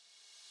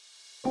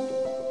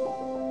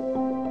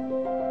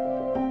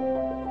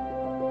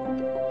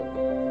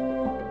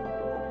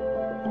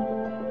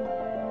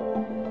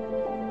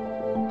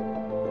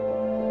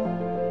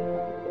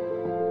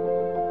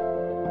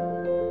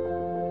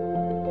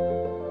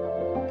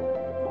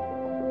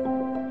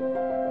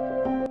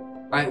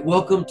All right,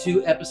 welcome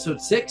to episode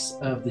 6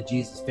 of the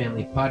Jesus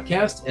Family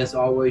Podcast. As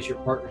always, your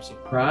partners in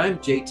crime,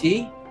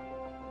 JT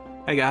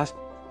Hey guys.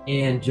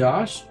 and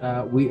Josh.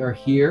 We are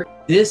here.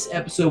 This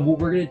episode, what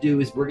we're going to do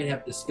is we're going to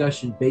have a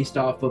discussion based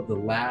off of the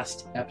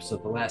last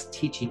episode, the last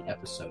teaching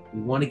episode.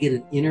 We want to get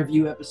an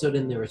interview episode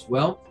in there as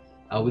well.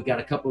 We've got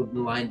a couple of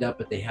them lined up,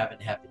 but they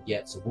haven't happened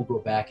yet. So we'll go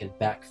back and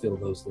backfill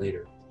those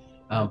later.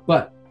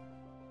 But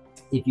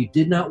if you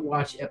did not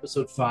watch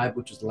episode 5,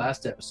 which was the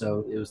last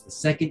episode, it was the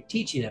second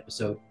teaching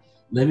episode.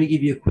 Let me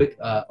give you a quick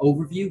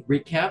overview,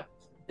 recap,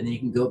 and then you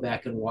can go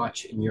back and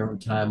watch in your own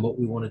time. What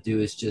we want to do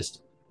is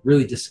just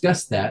really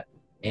discuss that,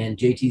 and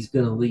JT's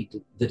going to lead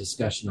the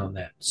discussion on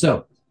that.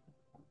 So,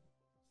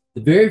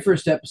 the very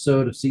first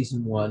episode of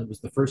season 1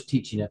 was the first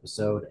teaching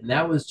episode, and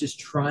that was just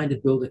trying to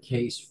build a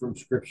case from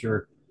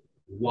Scripture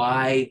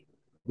why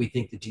we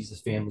think the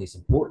Jesus family is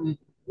important,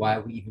 why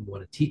we even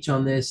want to teach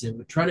on this, and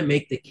we're trying to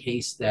make the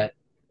case that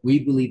we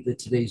believe that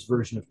today's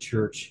version of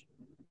church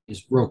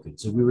is broken.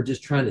 So we were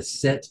just trying to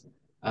set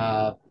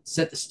the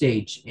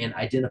stage and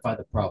identify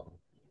the problem.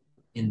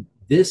 In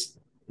this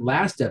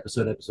last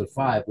episode, episode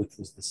 5, which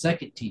was the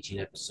second teaching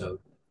episode,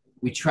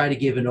 we try to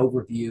give an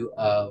overview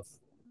of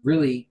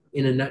really,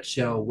 in a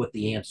nutshell, what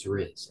the answer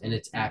is, and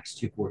it's Acts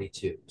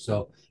 2:42.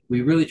 So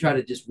we really try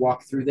to just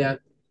walk through that.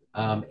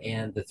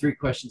 And the 3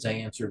 questions I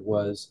answered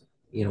was,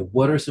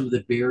 what are some of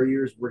the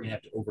barriers we're going to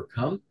have to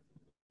overcome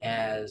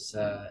as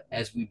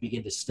we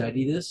begin to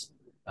study this?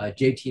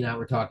 JT and I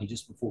were talking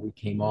just before we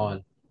came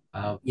on.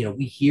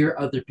 We hear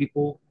other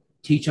people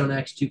teach on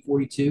Acts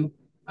 2:42.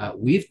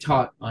 We've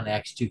taught on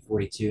Acts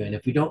 2:42, and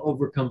if we don't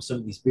overcome some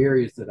of these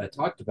barriers that I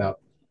talked about,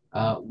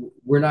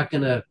 we're not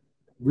going to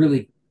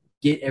really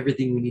get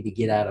everything we need to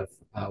get out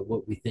of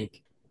what we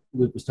think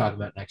Luke was talking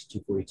about in Acts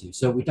 2:42.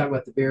 So we talk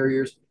about the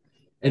barriers,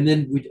 and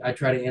then I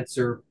try to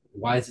answer,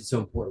 why is it so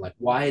important? Like,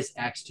 why is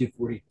Acts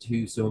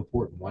 2:42 so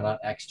important? Why not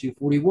Acts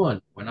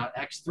 2:41? Why not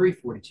Acts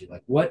 3:42?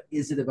 Like, what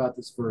is it about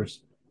this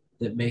verse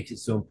that makes it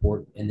so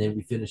important? And then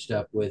we finished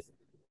up with,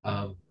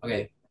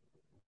 okay,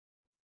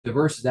 the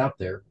verse is out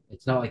there.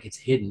 It's not like it's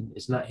hidden.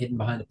 It's not hidden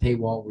behind a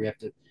paywall where you have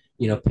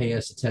to, pay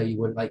us to tell you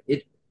what. Like,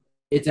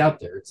 it's out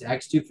there. It's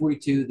Acts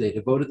 2:42. They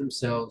devoted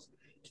themselves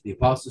to the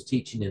apostles'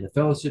 teaching and the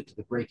fellowship, to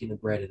the breaking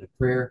of bread and the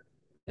prayer.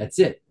 That's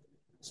it.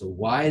 So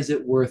why is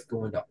it worth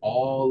going to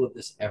all of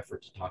this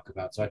effort to talk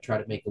about? So I try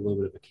to make a little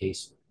bit of a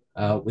case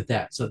with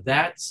that. So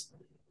that's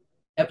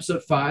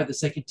episode 5, the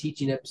second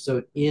teaching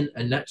episode in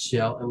a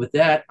nutshell. And with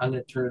that, I'm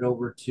going to turn it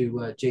over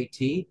to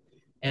JT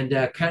and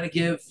kind of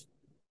give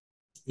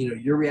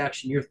your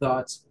reaction, your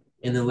thoughts,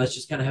 and then let's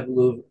just kind of have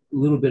a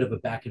little bit of a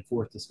back and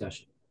forth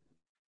discussion.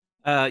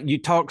 You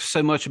talked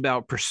so much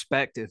about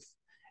perspective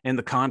and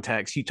the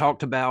context. You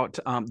talked about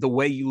the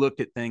way you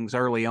looked at things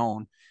early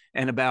on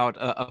and about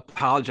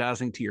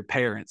apologizing to your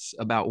parents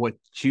about what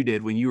you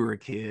did when you were a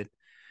kid.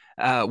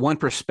 One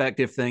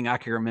perspective thing I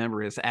can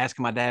remember is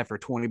asking my dad for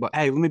 20 bucks.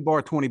 Hey, let me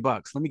borrow 20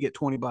 bucks. Let me get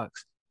 20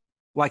 bucks.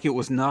 Like it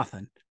was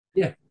nothing.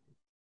 Yeah.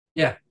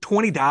 Yeah.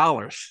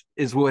 $20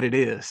 is what it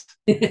is.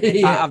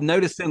 Yeah. I've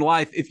noticed in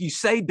life, if you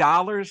say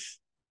dollars,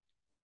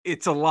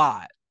 it's a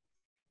lot.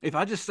 If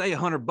I just say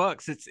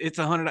 $100, it's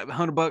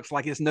 $100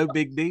 like it's no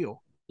big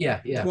deal.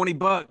 Yeah. Yeah. 20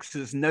 bucks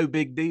is no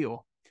big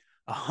deal.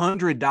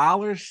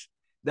 $100,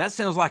 that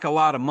sounds like a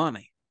lot of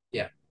money.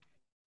 Yeah.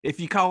 If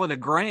you call it a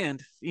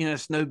grand,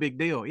 it's no big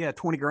deal. Yeah,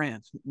 20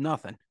 grand,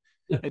 nothing.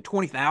 At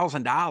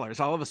 $20,000,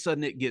 all of a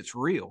sudden it gets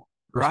real,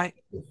 right?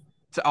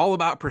 It's all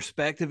about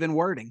perspective and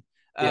wording.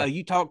 Yeah.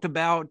 You talked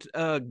about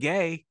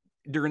gay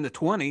during the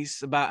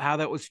 20s, about how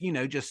that was,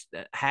 just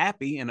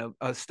happy and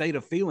a state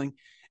of feeling.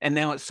 And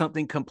now it's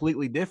something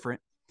completely different.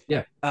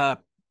 Yeah.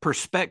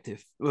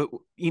 Perspective.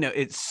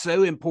 It's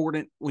so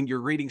important when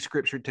you're reading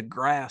scripture to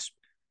grasp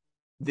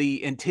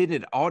the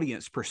intended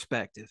audience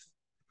perspective.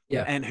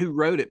 Yeah. And who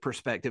wrote it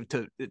perspective.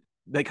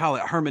 They call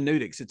it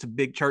hermeneutics. It's a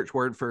big church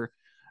word for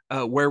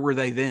where were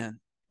they then?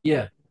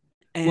 Yeah.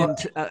 And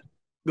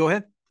go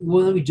ahead.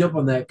 Well, let me jump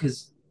on that,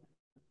 because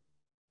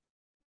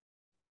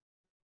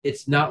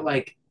it's not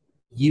like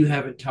you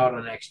haven't taught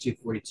on Acts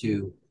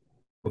 2:42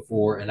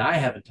 before, and I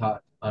haven't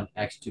taught on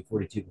Acts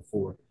 2:42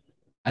 before.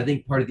 I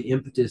think part of the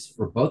impetus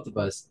for both of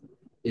us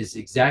is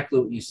exactly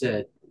what you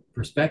said,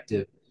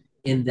 perspective,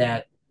 in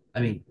that, I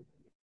mean,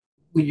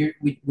 when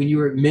you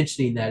were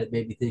mentioning that, it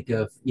made me think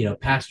of,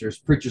 pastors,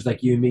 preachers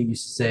like you and me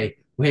used to say,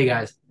 well, hey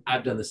guys,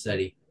 I've done the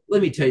study.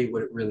 Let me tell you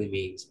what it really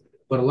means.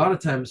 But a lot of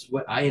times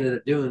what I ended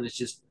up doing is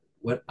just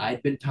what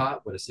I'd been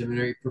taught, what a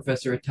seminary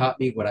professor had taught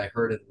me, what I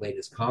heard at the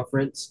latest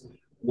conference,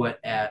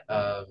 what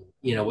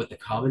what the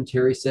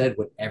commentary said,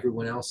 what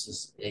everyone else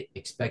is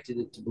expected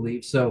it to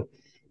believe. So,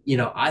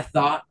 I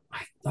thought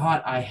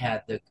I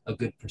had a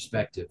good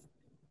perspective.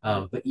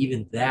 But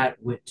even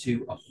that went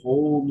to a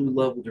whole new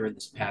level during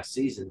this past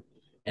season.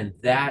 And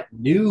that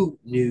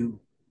new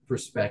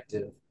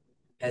perspective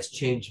has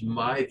changed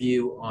my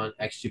view on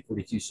Acts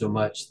 2:42 so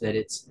much that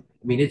it's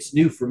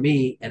new for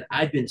me, and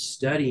I've been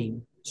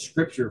studying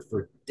scripture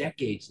for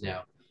decades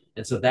now.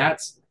 And so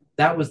that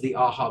was the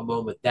aha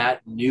moment,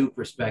 that new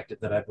perspective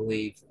that I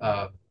believe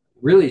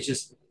really, it's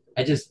just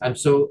I'm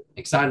so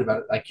excited about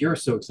it. Like you're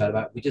so excited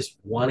about it. We just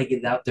want to get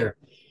it out there.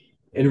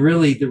 And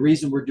really, the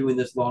reason we're doing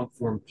this long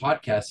form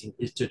podcasting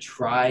is to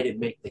try to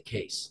make the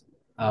case.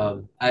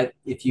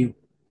 If you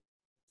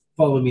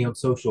follow me on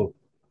social,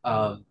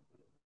 um,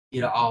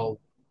 I'll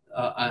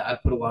I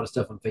put a lot of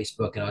stuff on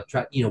Facebook, and I'll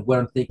try, what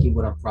I'm thinking,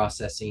 what I'm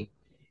processing,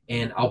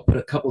 and I'll put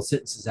a couple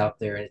sentences out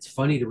there. And it's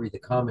funny to read the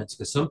comments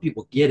because some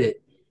people get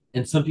it,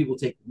 and some people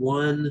take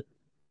one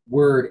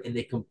word and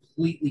they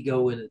completely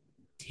go in a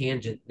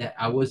tangent that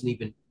I wasn't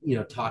even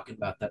talking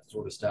about that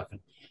sort of stuff. And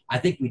I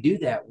think we do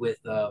that with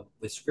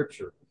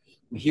scripture.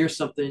 We hear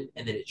something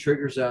and then it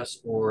triggers us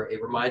or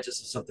it reminds us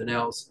of something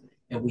else,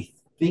 and we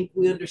think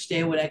we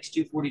understand what Acts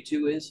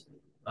 2:42 is.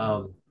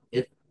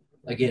 It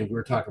Again, we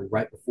were talking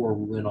right before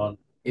we went on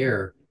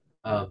air.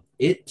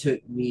 It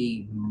took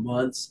me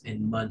months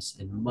and months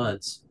and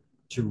months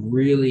to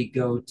really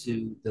go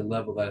to the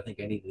level that I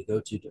think I needed to go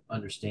to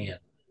understand.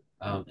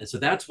 And so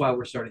that's why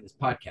we're starting this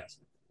podcast.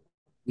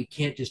 We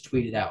can't just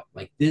tweet it out.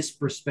 Like this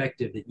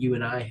perspective that you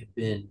and I have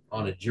been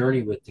on a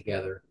journey with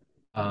together,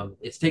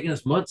 it's taken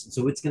us months. And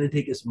so it's going to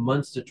take us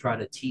months to try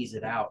to tease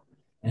it out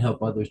and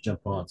help others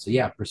jump on. So,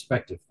 yeah,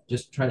 perspective,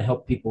 just trying to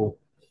help people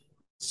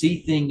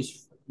see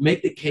things,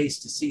 make the case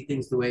to see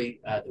things the way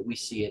that we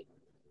see it,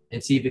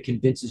 and see if it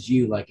convinces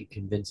you like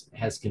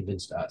has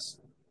convinced us.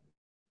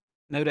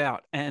 No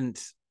doubt.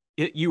 And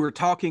you were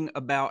talking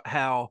about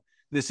how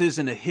this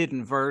isn't a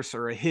hidden verse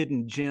or a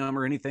hidden gem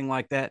or anything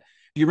like that.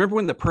 Do you remember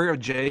when the prayer of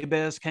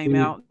Jabez came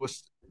out? It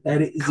was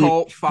that is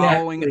cult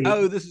following. exactly.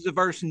 Oh, this is a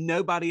verse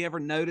nobody ever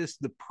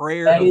noticed. The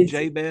prayer That of is,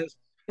 Jabez.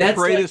 that's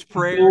Pray like this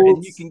prayer, gold,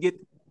 and you can get.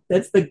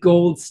 that's the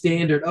gold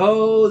standard.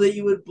 Oh, that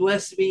you would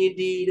bless me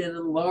indeed and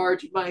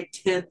enlarge my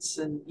tents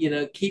and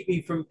keep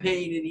me from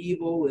pain and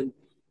evil. And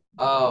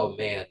oh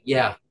man,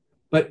 yeah.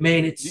 But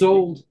man, it's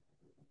sold.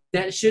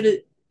 That should have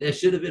that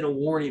should have been a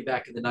warning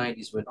back in the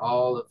 90s when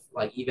all of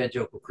like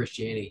evangelical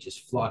Christianity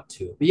just flocked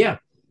to it. But yeah,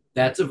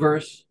 that's a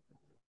verse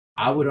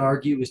I would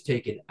argue was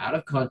taken out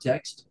of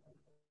context.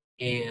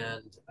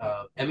 And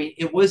I mean,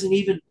 it wasn't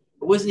even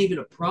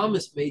a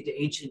promise made to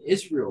ancient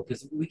Israel,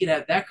 because we could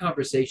have that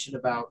conversation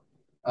about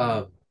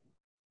um,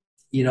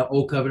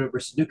 old covenant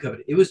versus new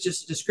covenant. It was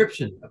just a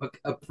description of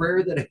a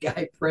prayer that a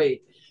guy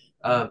prayed.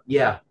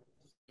 Yeah,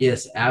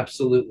 yes,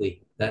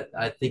 absolutely. That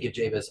I think of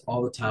Jabez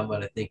all the time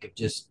when I think of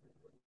just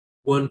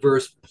one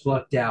verse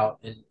plucked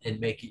out and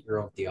make it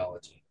your own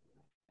theology.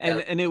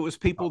 And it was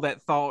people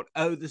that thought,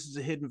 oh, this is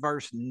a hidden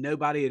verse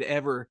nobody had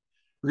ever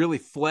really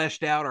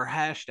fleshed out or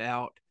hashed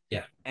out.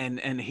 Yeah.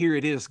 And here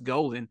it is,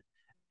 golden.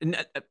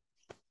 And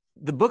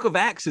the book of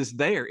Acts is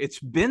there. It's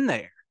been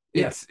there.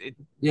 Yeah.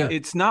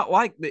 It's not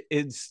like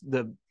it's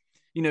the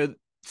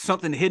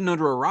something hidden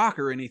under a rock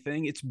or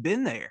anything. It's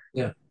been there.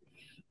 Yeah.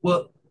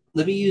 Well,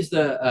 let me use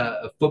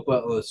a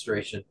football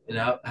illustration, and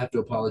I have to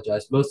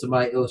apologize. Most of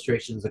my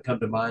illustrations that come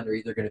to mind are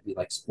either going to be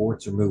like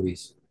sports or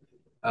movies.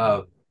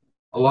 Um,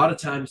 a lot of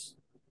times,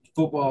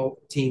 football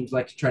teams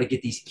like to try to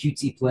get these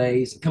cutesy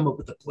plays and come up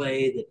with a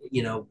play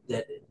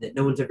that that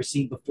no one's ever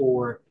seen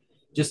before.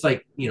 Just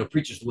like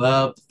preachers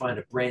love to find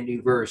a brand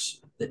new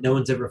verse that no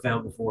one's ever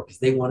found before because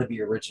they want to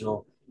be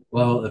original.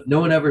 Well, if no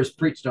one ever has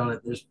preached on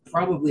it, there's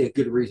probably a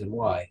good reason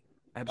why.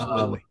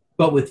 Absolutely.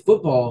 But with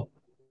football,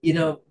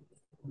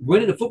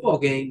 winning a football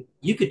game,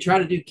 you could try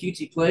to do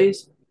cutesy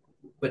plays,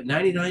 but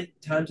 99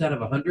 times out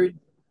of 100,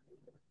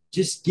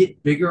 just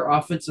get bigger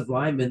offensive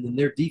linemen than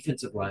their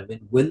defensive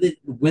linemen, win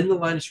the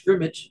line of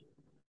scrimmage,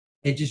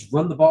 and just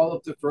run the ball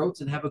up their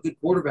throats and have a good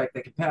quarterback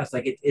that can pass.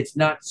 Like it's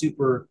not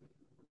super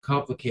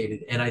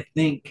complicated. And I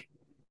think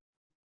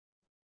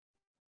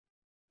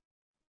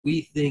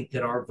we think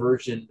that our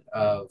version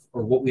of,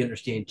 or what we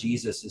understand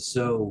Jesus is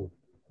so,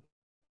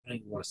 I don't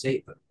even want to say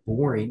it, but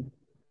boring,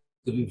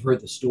 because we've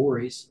heard the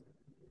stories.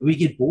 We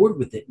get bored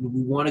with it and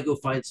we want to go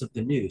find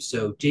something new.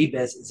 So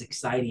Jabez is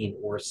exciting,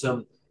 or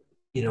some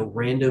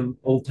random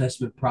Old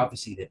Testament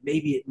prophecy that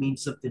maybe it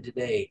means something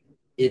today.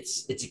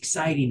 It's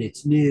exciting,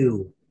 it's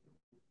new,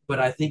 but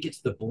I think it's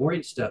the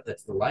boring stuff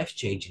that's the life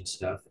changing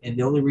stuff. And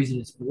the only reason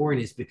it's boring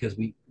is because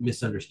we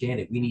misunderstand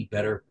it. We need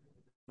better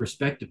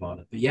perspective on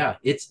it. But yeah,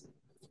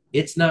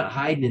 it's not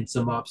hiding in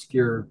some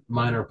obscure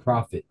minor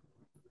prophet.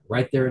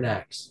 Right there in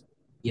Acts,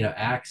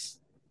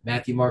 Acts,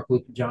 Matthew, Mark,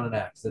 Luke, John, and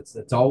Acts.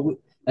 That's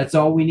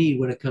all we need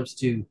when it comes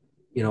to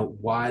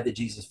why the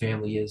Jesus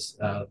family is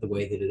the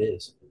way that it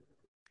is.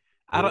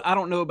 I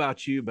don't know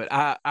about you, but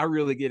I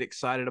really get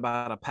excited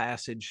about a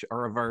passage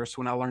or a verse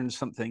when I learn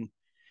something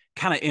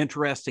kind of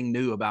interesting,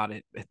 new about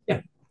it.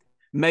 Yeah.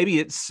 Maybe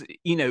it's,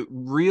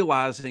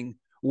 realizing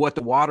what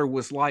the water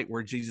was like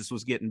where Jesus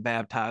was getting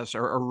baptized,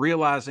 or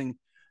realizing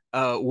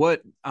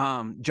what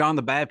John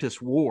the Baptist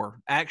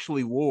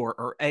actually wore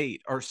or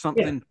ate, or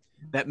something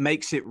that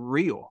makes it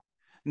real.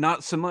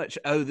 Not so much,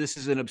 oh, this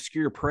is an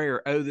obscure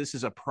prayer. Oh, this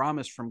is a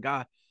promise from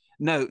God.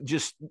 No,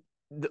 just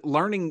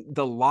learning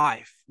the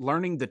life,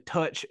 learning the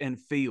touch and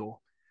feel.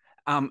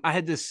 I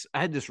had this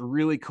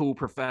really cool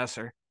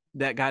professor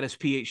that got his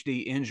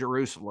PhD in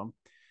Jerusalem,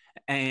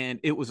 and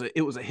it was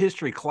a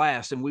history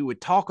class, and we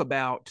would talk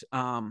about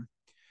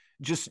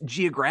just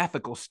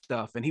geographical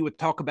stuff, and he would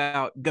talk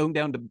about going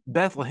down to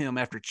Bethlehem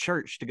after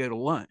church to go to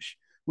lunch,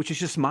 which is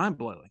just mind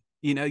blowing.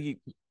 You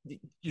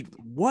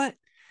what?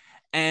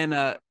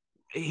 And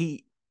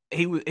he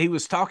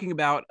was talking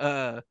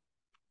about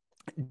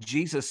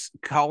Jesus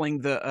calling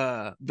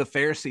the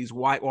Pharisees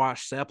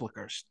whitewashed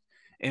sepulchres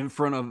in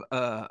front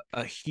of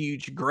a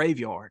huge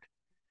graveyard.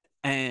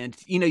 And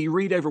you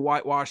read over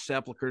whitewashed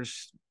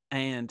sepulchres,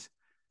 and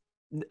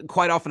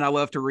quite often I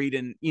love to read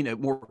in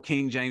more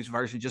King James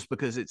version, just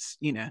because it's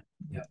it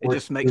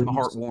just makes my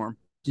heart warm.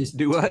 Just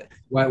do what?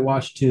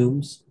 Whitewashed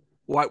tombs.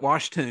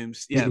 Whitewashed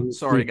tombs. Yeah.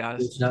 Sorry,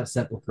 guys. It's not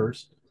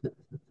sepulchres.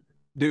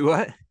 Do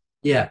what?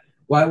 Yeah.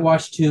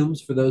 Whitewashed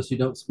tombs for those who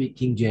don't speak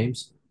King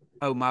James.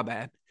 Oh, my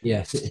bad.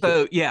 Yeah.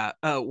 So yeah,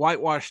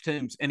 whitewashed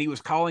tombs, and he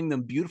was calling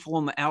them beautiful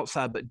on the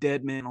outside, but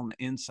dead men on the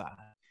inside.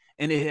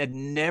 And it had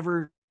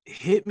never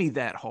hit me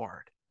that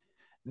hard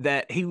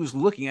that he was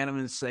looking at him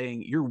and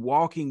saying, "You're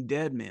walking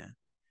dead men."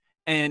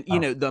 And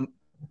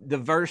the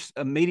verse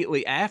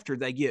immediately after,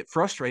 they get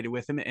frustrated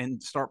with him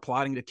and start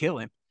plotting to kill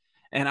him.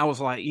 And I was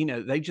like,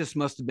 they just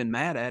must have been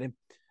mad at him.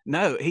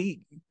 No,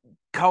 he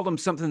called them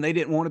something they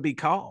didn't want to be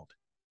called.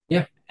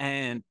 Yeah.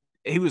 And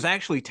he was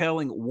actually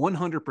telling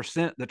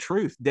 100% the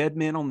truth, dead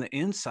men on the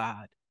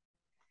inside,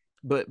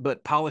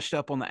 but polished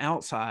up on the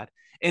outside.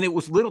 And it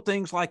was little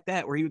things like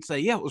that where he would say,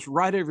 yeah, it was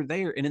right over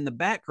there. And in the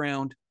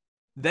background,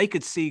 they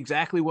could see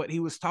exactly what he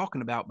was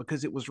talking about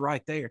because it was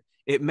right there.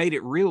 It made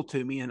it real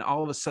to me. And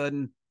all of a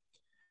sudden,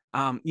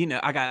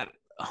 I got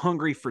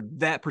hungry for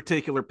that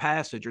particular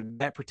passage or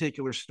that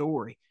particular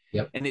story.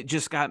 Yep. And it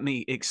just got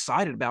me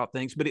excited about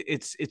things. But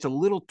it's a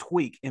little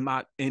tweak in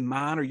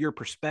mine or your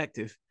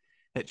perspective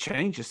that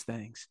changes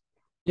things.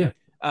 Yeah.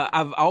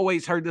 I've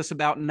always heard this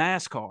about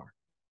NASCAR.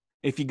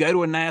 If you go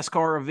to a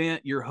NASCAR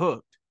event, you're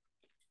hooked.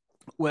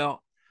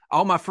 Well,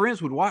 all my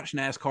friends would watch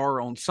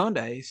NASCAR on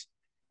Sundays,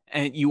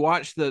 and you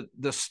watch the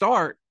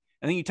start,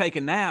 and then you take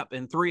a nap,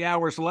 and 3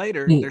 hours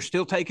later, they're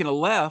still taking a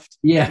left.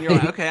 Yeah. And you're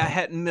like, okay, I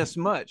hadn't missed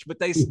much. But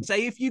they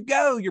say if you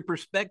go, your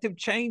perspective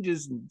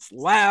changes, and it's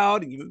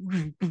loud,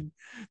 and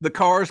the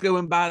cars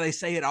going by, they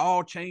say it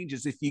all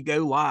changes if you go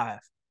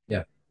live.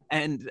 Yeah.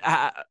 And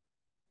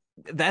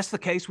that's the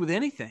case with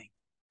anything.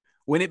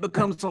 When it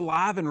becomes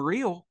alive and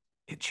real,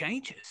 it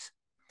changes.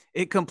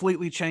 It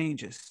completely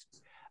changes.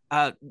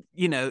 Tell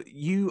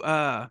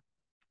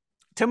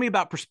me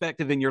about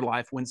perspective in your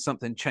life when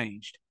something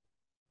changed.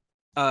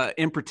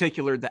 In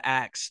particular, the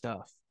Acts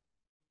stuff.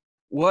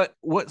 What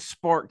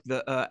sparked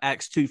the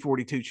Acts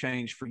 2:42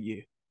 change for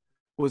you?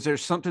 Was there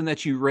something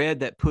that you read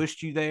that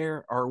pushed you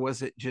there, or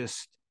was it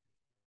just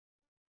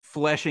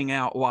fleshing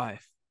out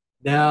life?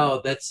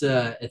 No, it's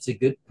a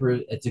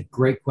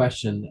great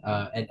question,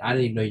 and I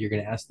didn't even know you're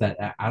going to ask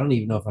that. I don't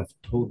even know if I've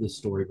told this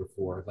story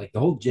before. Like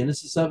the whole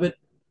genesis of it,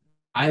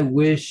 I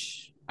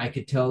wish I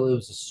could tell it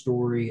was a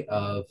story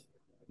of,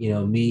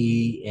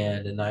 me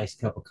and a nice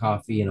cup of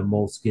coffee and a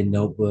moleskin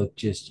notebook,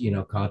 just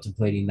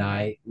contemplating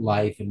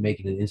life and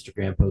making an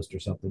Instagram post or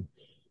something.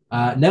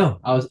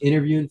 No, I was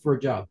interviewing for a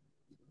job.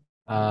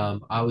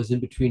 I was in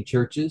between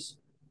churches,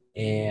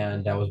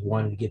 and I was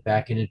wanting to get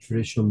back into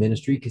traditional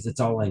ministry because it's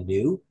all I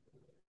knew.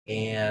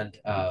 And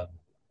I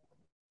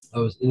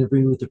was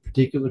interviewing with a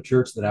particular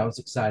church that I was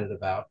excited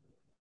about.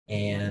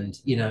 And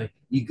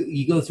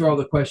you go through all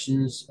the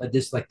questions,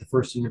 just like the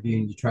first interview,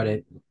 and you try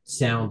to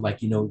sound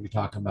like you know what you're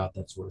talking about,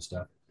 that sort of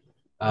stuff.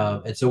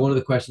 And so one of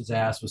the questions I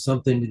asked was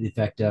something to the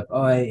effect of,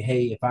 "Oh,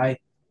 hey,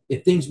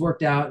 if things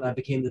worked out and I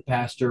became the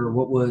pastor,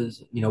 what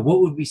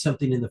would be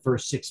something in the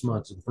first 6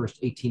 months or the first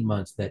 18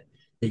 months that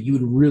you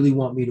would really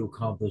want me to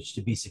accomplish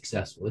to be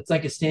successful?" It's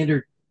like a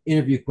standard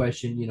interview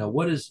question.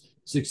 What does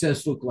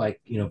success look like?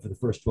 For the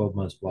first 12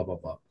 months, blah blah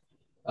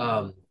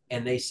blah.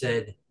 And they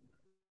said,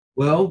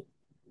 "Well,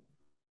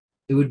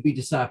 it would be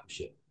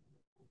discipleship.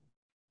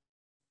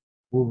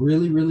 We're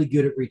really, really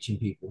good at reaching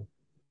people.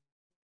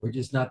 We're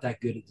just not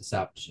that good at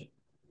discipleship.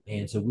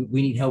 And so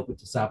we need help with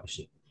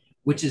discipleship,"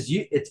 which is,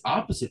 it's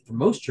opposite for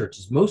most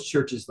churches. Most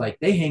churches, like,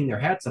 they hang their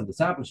hats on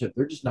discipleship.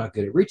 They're just not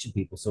good at reaching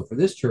people. So for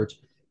this church,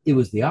 it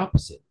was the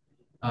opposite.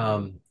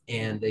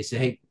 And they say,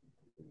 "Hey,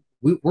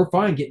 we're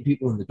fine getting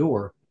people in the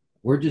door.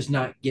 We're just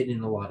not getting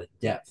in a lot of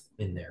depth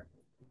in there."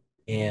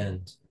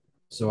 And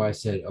so I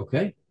said,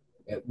 okay.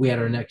 We had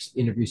our next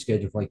interview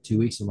scheduled for like 2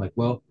 weeks. I'm like,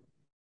 well,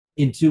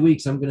 in 2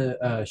 weeks, I'm going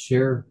to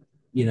share,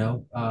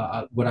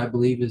 what I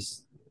believe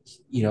is,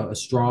 a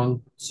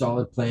strong,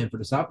 solid plan for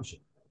discipleship.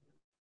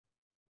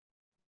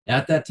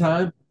 At that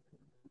time,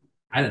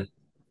 I didn't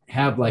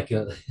have I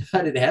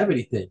didn't have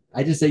anything.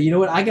 I just said, you know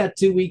what? I got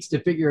 2 weeks to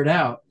figure it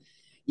out,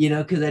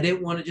 because I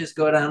didn't want to just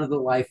go down to the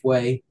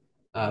Lifeway,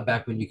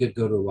 back when you could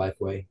go to the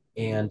Lifeway,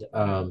 and,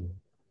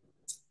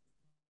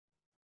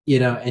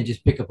 and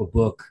just pick up a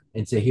book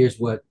and say, here's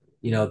what,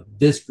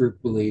 this group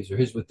believes, or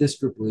here's what this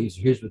group believes,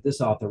 or here's what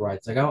this author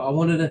writes. Like, I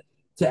wanted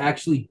to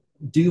actually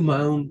do my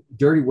own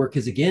dirty work.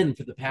 Because again,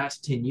 for the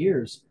past 10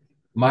 years,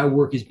 my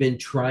work has been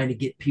trying to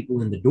get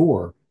people in the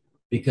door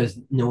because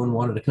no one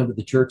wanted to come to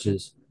the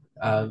churches.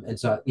 And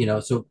so,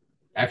 so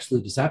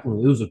actually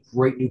discipling, it was a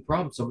great new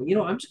problem. So,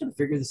 I'm just going to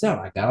figure this out.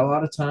 I got a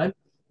lot of time.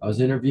 I was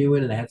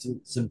interviewing and I had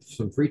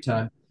some free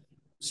time.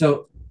 So,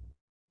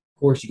 of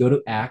course, you go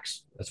to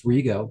Acts. That's where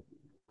you go.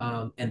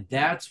 And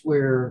that's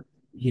where,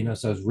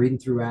 so I was reading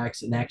through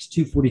Acts, and Acts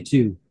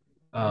 2:42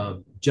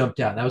 jumped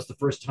out. That was the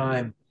first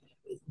time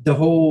the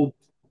whole,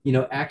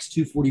 Acts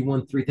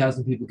 2:41,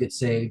 3,000 people get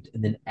saved.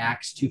 And then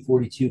Acts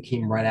 2:42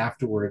 came right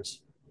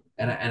afterwards.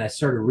 And I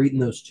started reading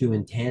those two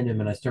in tandem,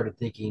 and I started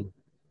thinking,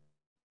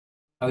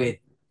 okay,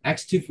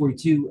 Acts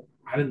 2:42,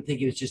 I didn't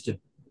think it was just a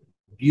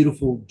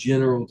beautiful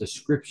general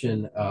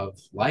description of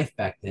life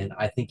back then.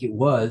 I think it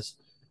was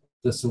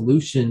the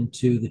solution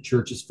to the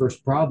church's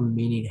first problem,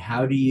 meaning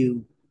how do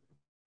you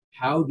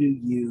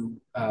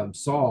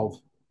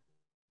solve,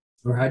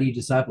 or how do you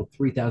disciple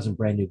 3,000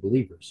 brand new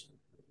believers?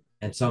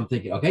 And so I'm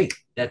thinking, okay,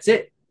 that's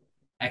it,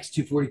 Acts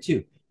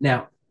 2:42.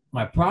 Now,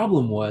 my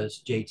problem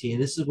was, JT,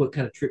 and this is what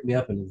kind of tripped me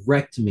up and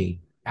wrecked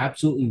me,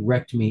 absolutely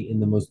wrecked me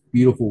in the most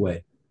beautiful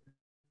way.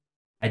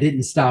 I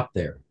didn't stop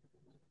there.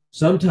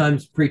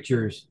 Sometimes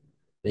preachers,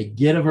 they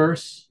get a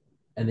verse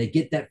and they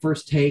get that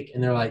first take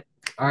and they're like,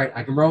 all right,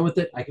 I can run with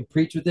it. I can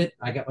preach with it.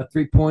 I got my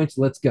 3 points.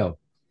 Let's go.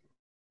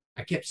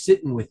 I kept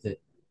sitting with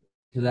it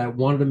because I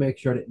wanted to make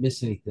sure I didn't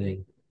miss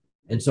anything.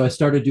 And so I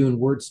started doing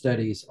word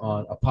studies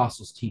on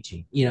apostles'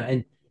 teaching,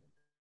 and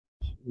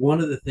one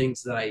of the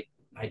things that I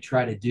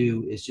try to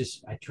do is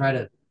just, I try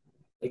to,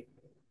 like,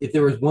 if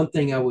there was one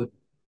thing I would,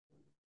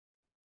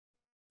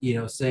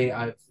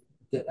 say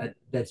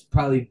that's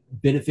probably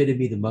benefited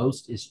me the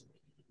most is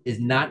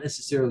not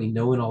necessarily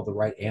knowing all the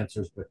right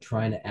answers, but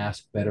trying to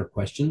ask better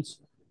questions.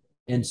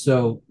 And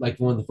so, like,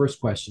 one of the first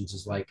questions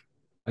is like,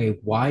 okay,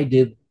 why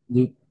did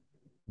Luke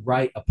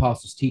write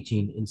apostles'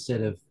 teaching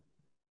instead of,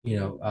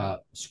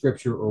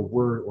 scripture or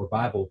word or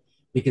Bible?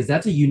 Because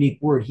that's a unique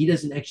word. He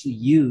doesn't actually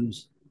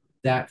use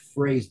that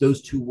phrase,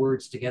 those two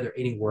words together,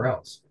 anywhere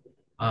else.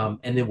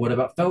 And then what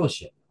about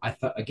fellowship? I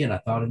thought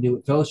I knew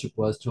what fellowship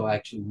was till I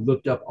actually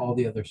looked up all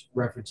the other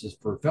references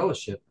for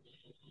fellowship.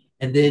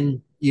 And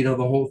then, the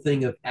whole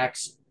thing of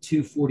Acts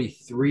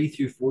 2:43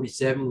 through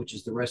 47, which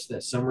is the rest of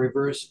that summary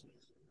verse,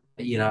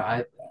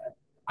 I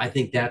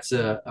think that's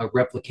a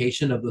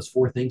replication of those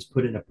four things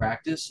put into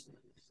practice.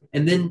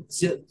 And then,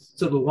 so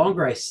the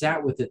longer I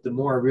sat with it, the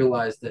more I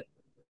realized that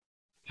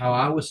how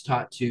I was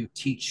taught to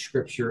teach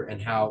scripture and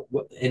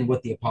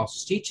what the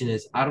apostles' teaching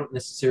is, I don't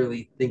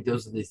necessarily think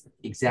those are the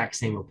exact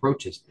same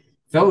approaches.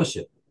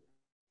 Fellowship,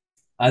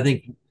 I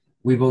think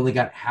we've only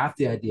got half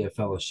the idea of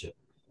fellowship.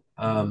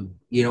 One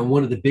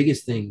of the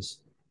biggest things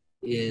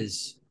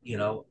is,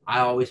 I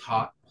always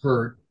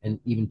heard and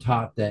even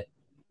taught that,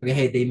 okay,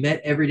 hey, they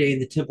met every day in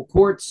the temple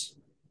courts,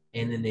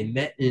 and then they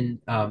met in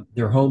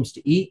their homes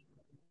to eat,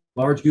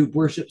 large group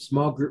worship,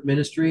 small group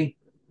ministry.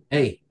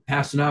 Hey,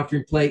 pass an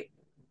offering plate.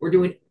 We're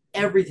doing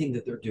everything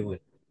that they're doing.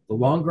 The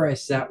longer I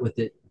sat with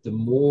it, the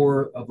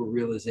more of a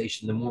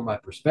realization, the more my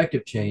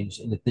perspective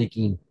changed into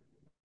thinking,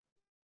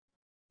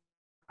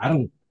 I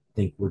don't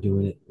think we're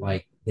doing it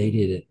like they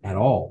did it at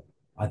all.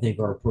 I think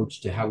our approach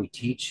to how we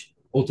teach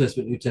Old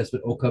Testament, New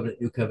Testament, Old Covenant,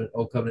 New Covenant,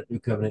 Old Covenant, New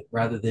Covenant,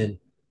 rather than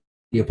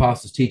the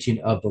apostles' teaching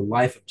of the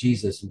life of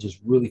Jesus and just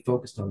really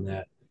focused on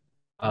that.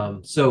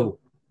 So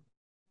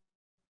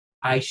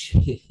I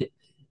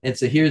and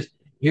so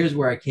here's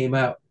where I came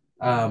out.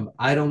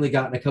 I'd only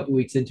gotten a couple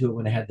weeks into it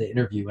when I had the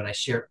interview, and I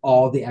shared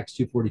all the Acts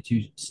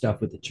 2:42 stuff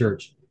with the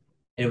church,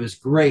 and it was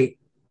great.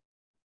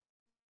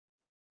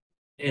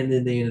 And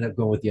then they ended up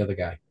going with the other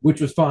guy, which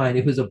was fine.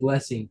 It was a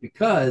blessing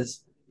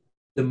because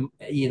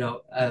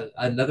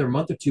another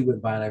month or two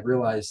went by, and I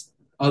realized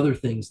other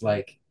things,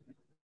 like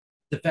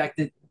the fact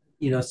that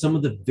some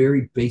of the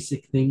very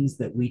basic things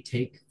that we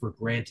take for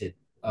granted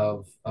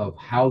of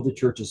how the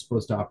church is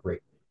supposed to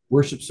operate,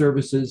 worship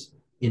services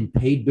in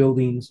paid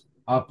buildings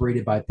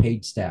operated by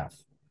paid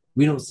staff,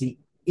 we don't see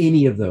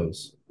any of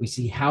those. We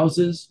see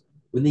houses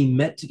when they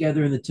met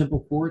together in the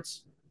temple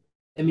courts.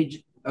 I mean,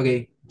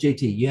 okay,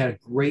 JT, you had a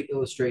great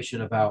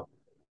illustration about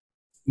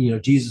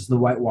Jesus and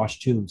the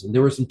whitewashed tombs, and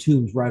there were some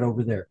tombs right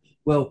over there.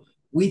 Well,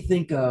 we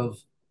think of,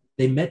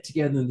 they met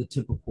together in the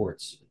temple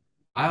courts.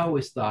 I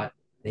always thought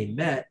they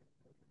met,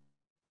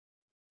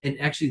 and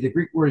actually the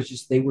Greek word is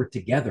just, they were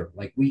together.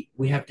 Like, we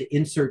have to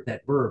insert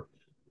that verb.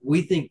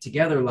 We think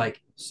together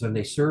like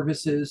Sunday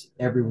services,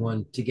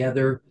 everyone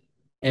together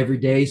every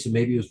day. So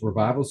maybe it was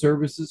revival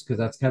services, because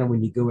that's kind of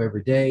when you go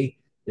every day.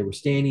 They were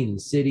standing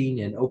and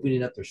sitting and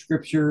opening up their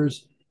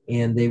scriptures,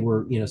 and they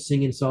were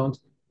singing songs.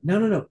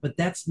 No, but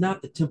that's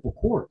not the temple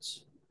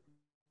courts.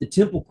 The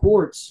temple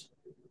courts,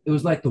 it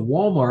was like the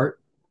Walmart,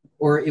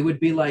 or it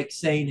would be like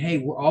saying, hey,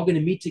 we're all going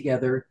to meet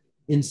together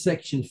in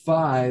section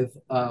 5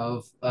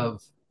 of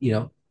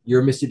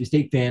you're a Mississippi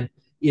State fan,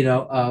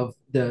 of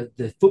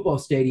the football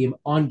stadium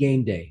on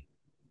game day.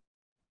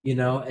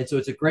 And so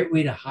it's a great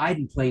way to hide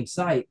in plain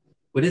sight,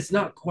 but it's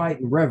not quite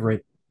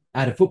irreverent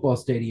at a football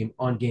stadium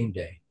on game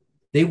day.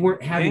 They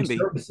weren't having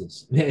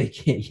services.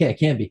 It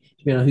can be,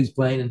 depending on who's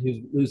playing and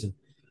who's losing.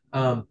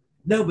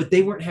 No, but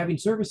they weren't having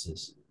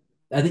services.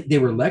 I think they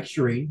were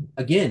lecturing.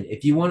 Again,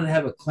 if you wanted to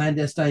have a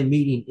clandestine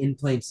meeting in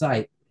plain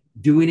sight,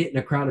 doing it in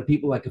a crowd of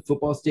people like a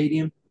football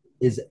stadium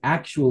is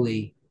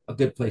actually a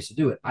good place to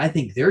do it. I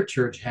think their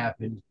church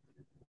happened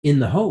in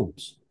the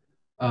homes.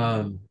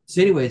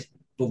 So, anyways,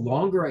 the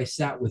longer I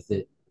sat with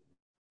it,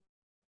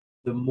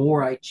 the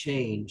more I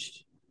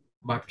changed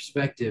my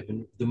perspective,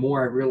 and the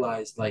more I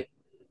realized, like,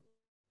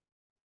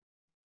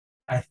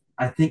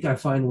 I think I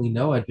finally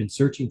know. I'd been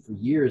searching for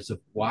years of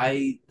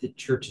why the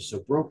church is so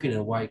broken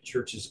and why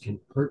churches can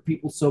hurt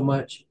people so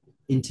much,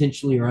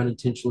 intentionally or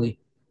unintentionally.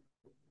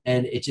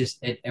 And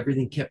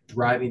everything kept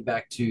driving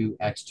back to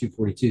Acts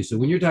 2:42. So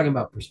when you're talking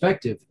about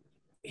perspective,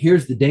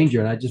 here's the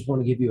danger, and I just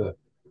want to give you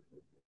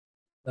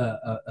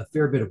a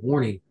fair bit of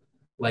warning.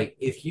 Like,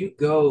 if you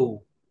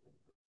go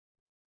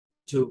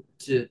to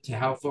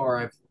how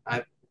far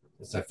I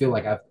feel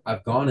like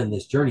I've gone in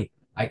this journey,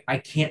 I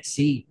can't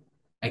see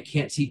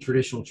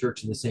traditional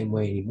church in the same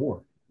way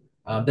anymore.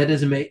 That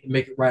doesn't make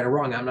it right or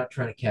wrong. I'm not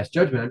trying to cast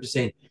judgment. I'm just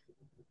saying,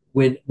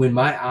 when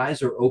my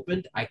eyes are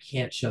opened, I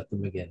can't shut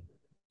them again.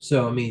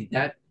 So I mean,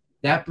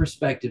 that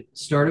perspective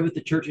started with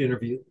the church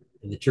interview,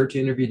 and the church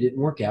interview didn't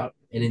work out.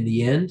 And in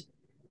the end,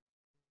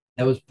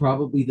 that was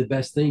probably the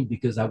best thing,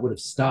 because I would have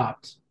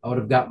stopped. I would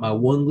have got my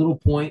one little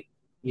point,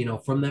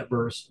 from that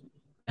verse,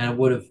 and I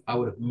would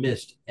have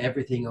missed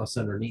everything else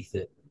underneath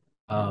it.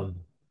 Um,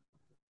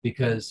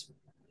 because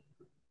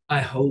I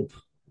hope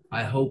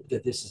I hope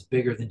that this is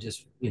bigger than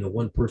just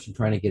one person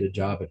trying to get a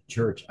job at a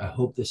church. I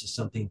hope this is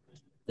something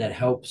that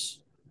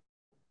helps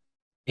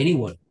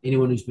anyone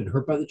who's been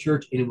hurt by the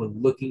church,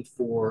 anyone looking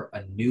for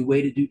a new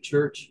way to do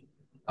church.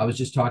 I was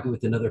just talking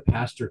with another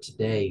pastor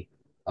today,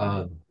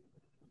 um,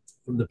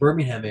 from the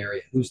Birmingham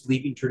area, who's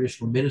leaving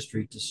traditional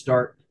ministry to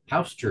start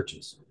house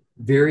churches,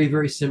 very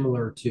very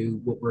similar to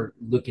what we're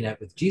looking at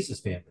with Jesus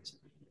families.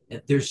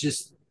 And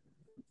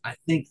I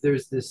think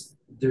there's this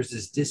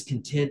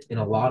discontent in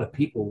a lot of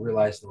people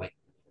realizing, like,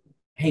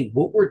 hey,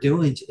 what we're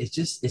doing is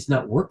just, it's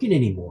not working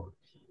anymore.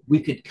 We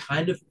could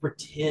kind of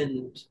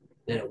pretend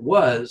that it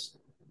was,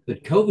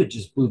 but COVID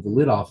just blew the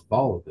lid off of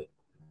all of it.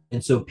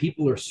 And so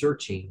people are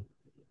searching,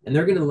 and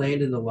they're going to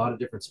land in a lot of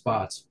different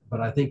spots.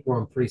 But I think we're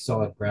on pretty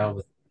solid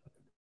ground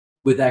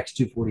with Acts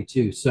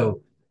 2:42.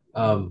 So,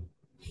 um,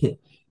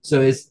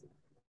 so it's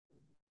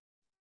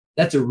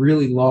that's a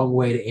really long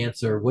way to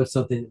answer what's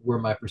something where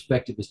my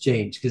perspective has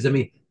changed. Because I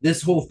mean,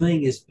 this whole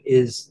thing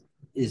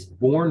is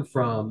born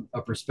from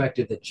a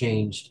perspective that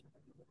changed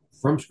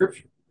from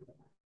Scripture.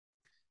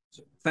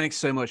 Thanks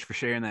so much for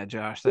sharing that,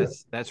 Josh. Sure.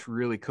 That's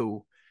really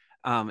cool.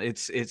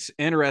 It's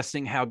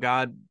interesting how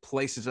God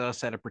places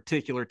us at a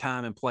particular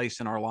time and place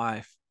in our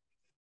life.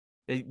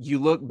 You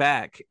look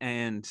back,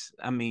 and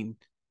I mean,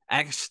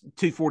 Acts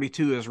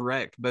 2:42 has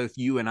wrecked both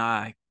you and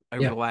I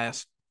over Yeah. the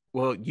last,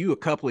 well, you a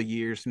couple of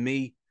years,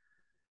 me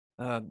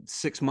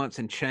 6 months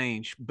and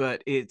change.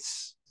 But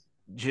it's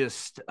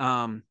just,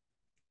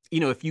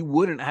 if you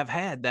wouldn't have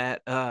had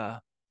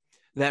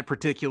that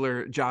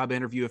particular job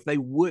interview, if they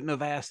wouldn't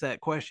have asked that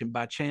question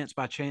by chance,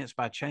 by chance,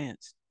 by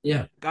chance,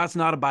 Yeah. God's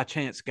not a by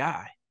chance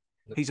guy.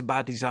 He's a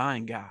by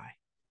design guy.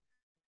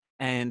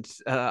 And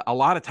a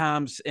lot of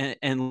times,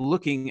 and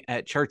looking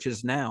at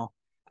churches now,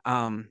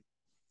 um,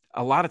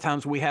 a lot of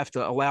times we have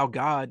to allow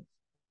God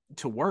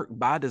to work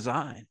by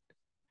design.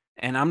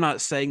 And I'm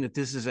not saying that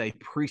this is a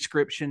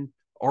prescription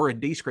or a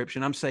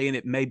description. I'm saying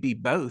it may be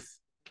both.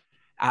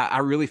 I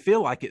really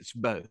feel like it's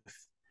both.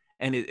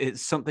 And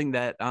it's something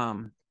that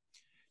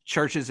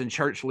churches and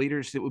church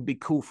leaders, it would be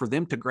cool for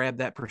them to grab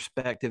that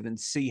perspective and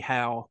see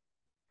how,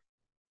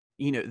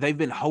 they've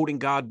been holding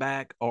God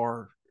back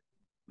or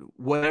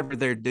whatever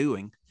they're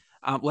doing.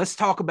 Let's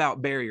talk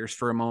about barriers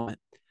for a moment.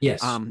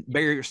 Yes.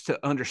 Barriers to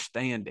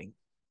understanding.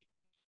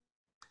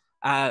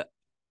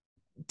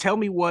 Tell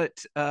me what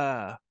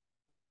a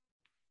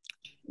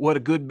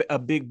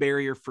big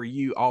barrier for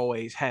you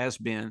always has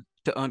been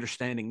to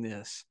understanding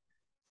this.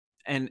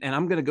 And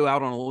I'm going to go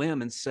out on a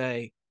limb and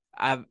say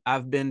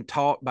I've been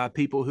taught by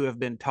people who have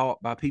been taught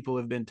by people who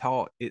have been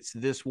taught it's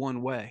this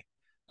one way,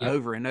 Yep.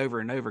 over and over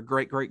and over,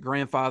 great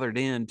grandfathered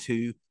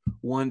into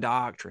one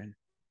doctrine.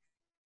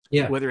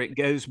 Yeah. Whether it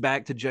goes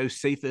back to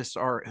Josephus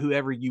or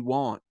whoever you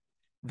want,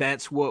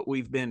 that's what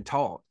we've been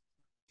taught.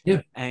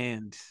 Yeah.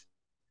 And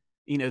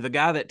the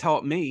guy that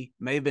taught me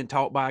may have been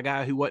taught by a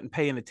guy who wasn't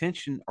paying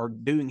attention or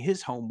doing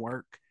his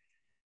homework.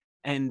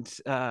 And,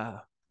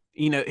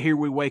 here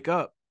we wake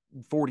up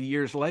 40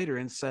 years later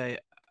and say,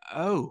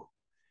 oh,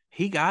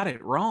 he got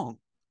it wrong.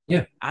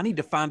 Yeah. I need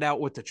to find out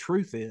what the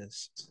truth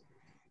is.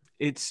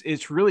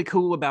 It's really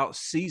cool about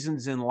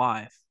seasons in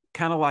life,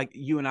 kind of like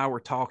you and I were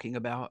talking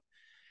about,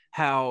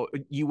 how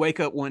you wake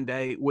up one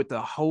day with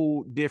a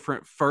whole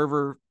different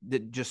fervor,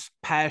 that just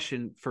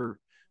passion for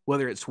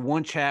whether it's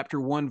one chapter,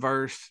 one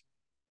verse,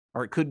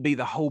 or it could be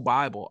the whole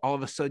Bible. All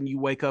of a sudden you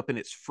wake up and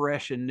it's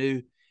fresh and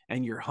new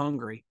and you're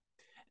hungry.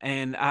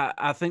 And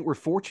I think we're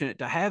fortunate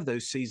to have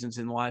those seasons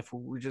in life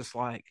where we're just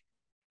like,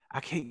 I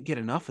can't get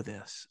enough of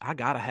this. I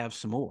got to have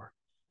some more.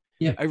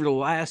 Yeah. Over the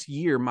last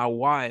year, my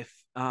wife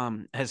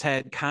has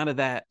had kind of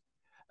that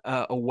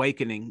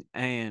awakening,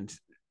 and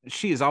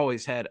she has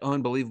always had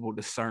unbelievable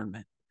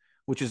discernment,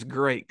 which is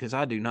great because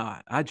I do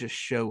not. I just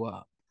show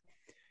up.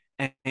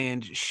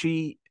 And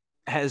she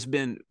has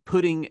been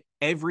putting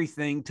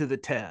everything to the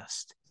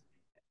test.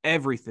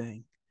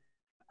 Everything.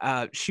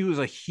 She was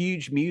a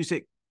huge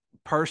music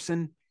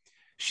person.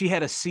 She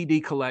had a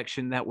CD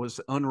collection that was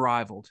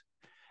unrivaled.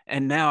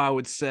 And now I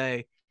would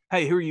say,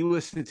 hey, who are you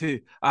listening to?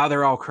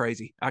 They're all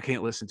crazy. I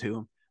can't listen to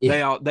them.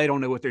 Yeah. They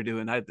don't know what they're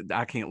doing.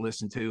 I can't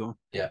listen to them.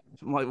 Yeah.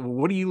 I'm like, well,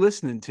 what are you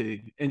listening to?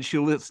 And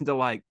she'll listen to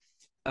like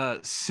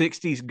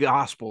 60s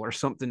gospel or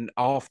something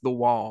off the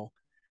wall.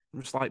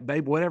 I'm just like,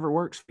 babe, whatever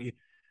works for you.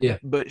 Yeah.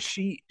 But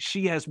she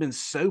has been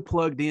so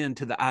plugged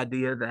into the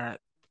idea that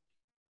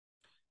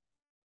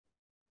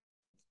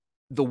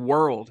the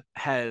world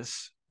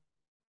has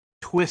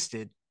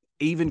twisted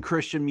even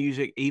Christian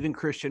music, even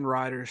Christian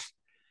writers.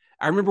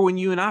 I remember when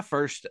you and I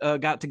first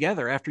got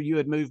together after you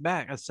had moved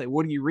back, I'd say,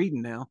 what are you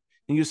reading now?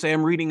 And you say,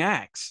 I'm reading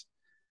Acts.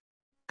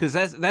 Because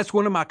that's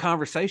one of my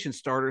conversation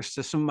starters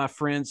to some of my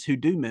friends who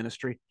do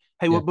ministry.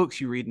 Hey, Yeah. what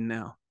books you reading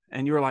now?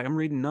 And you were like, I'm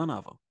reading none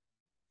of them.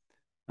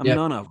 I'm Yeah.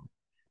 none of them.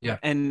 Yeah.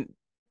 And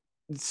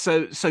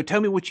so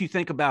tell me what you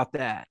think about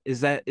that.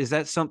 Is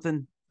that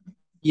something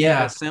Yeah.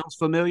 that sounds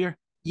familiar?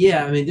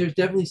 Yeah. I mean, there's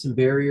definitely some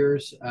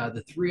barriers.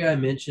 The three I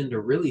mentioned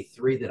are really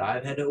three that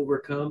I've had to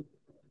overcome.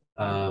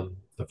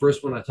 The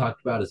first one I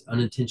talked about is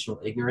unintentional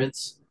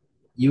ignorance.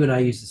 You and I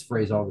use this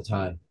phrase all the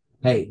time.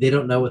 Hey, they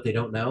don't know what they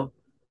don't know.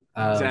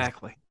 Um,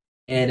 Exactly.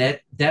 and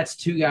that's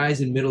two guys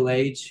in middle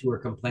age who are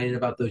complaining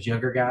about those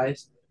younger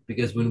guys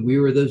because when we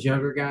were those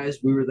younger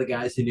guys, we were the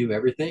guys who knew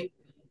everything.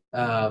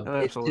 Oh,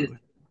 It's just, absolutely.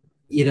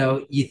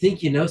 you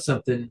think you know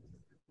something,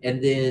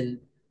 and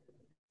then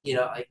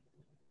I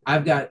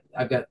I've got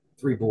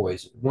three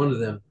boys. One of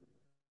them,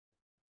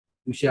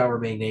 who shall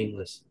remain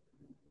nameless,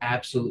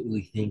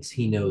 absolutely thinks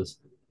he knows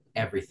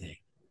everything,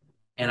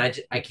 and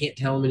I can't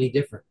tell him any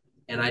different.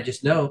 And I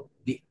just know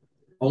the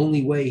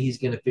only way he's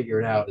going to figure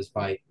it out is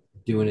by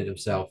doing it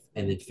himself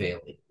and then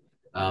failing.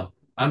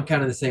 I'm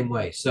kind of the same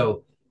way.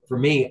 So for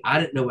me, I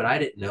didn't know what I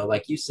didn't know.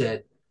 Like you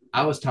said,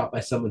 I was taught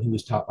by someone who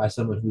was taught by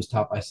someone who was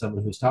taught by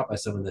someone who was taught by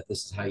someone that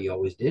this is how you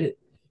always did it.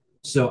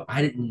 So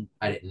I didn't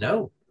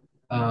know.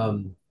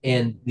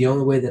 And the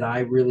only way that I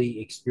really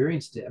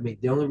experienced it, I mean,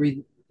 the only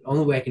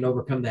way I can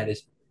overcome that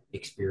is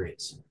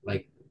experience.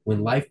 Like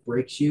when life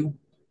breaks you,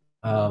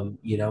 when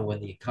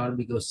the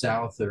economy goes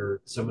south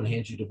or someone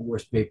hands you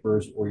divorce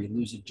papers or you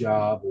lose a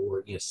job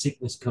or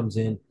sickness comes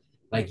in,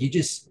 like you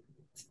just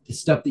the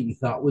stuff that you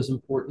thought was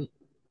important.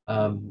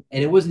 And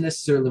it wasn't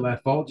necessarily my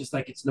fault, just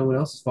like it's no one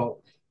else's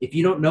fault. If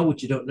you don't know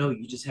what you don't know,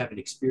 you just haven't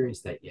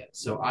experienced that yet.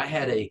 So I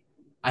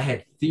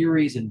had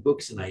theories and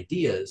books and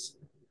ideas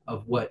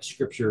of what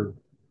scripture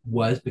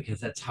was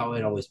because that's how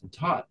I'd always been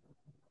taught.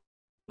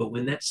 But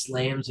when that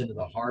slams into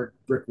the hard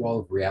brick wall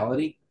of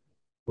reality,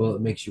 well,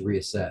 it makes you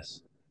reassess.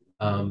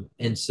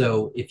 And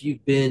so if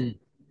you've been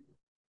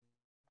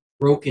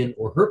broken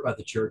or hurt by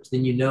the church,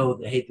 then you know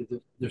that, hey,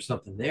 there's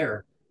something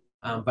there.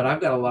 But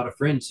I've got a lot of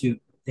friends who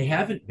they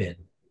haven't been.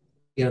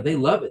 They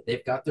love it.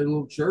 They've got their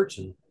little church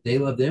and they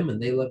love them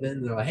and they love it.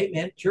 And they're like, hey,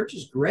 man, church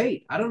is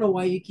great. I don't know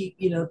why you keep,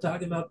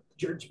 talking about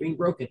church being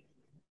broken.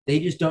 They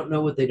just don't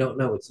know what they don't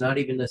know. It's not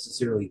even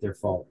necessarily their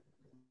fault.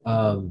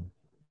 Um,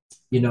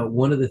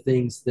 one of the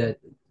things that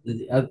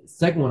the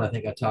second one I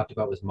think I talked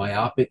about was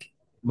myopic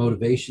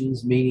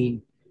motivations,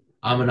 meaning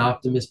I'm an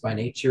optimist by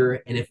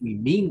nature. And if we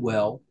mean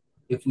well,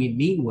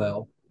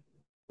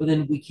 but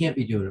then we can't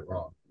be doing it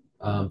wrong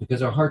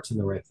because our heart's in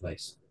the right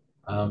place.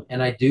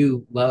 And I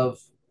do love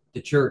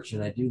the church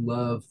and I do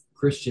love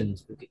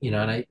Christians, and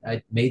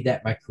I made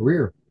that my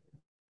career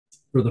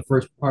for the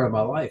first part of my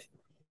life.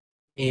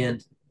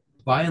 And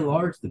by and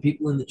large, the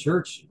people in the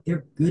church,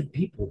 they're good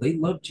people. They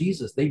love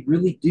Jesus. They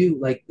really do.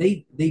 Like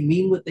they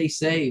mean what they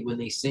say when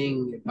they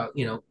sing about,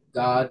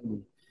 God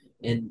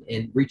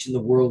and reaching the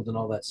world and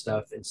all that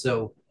stuff. And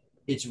so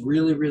it's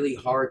really, really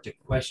hard to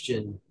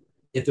question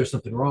if there's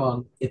something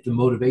wrong, if the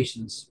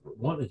motivations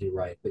want to do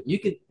right. But you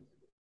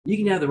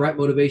can have the right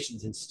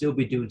motivations and still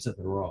be doing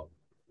something wrong.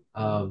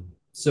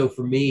 So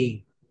for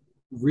me,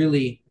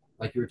 really,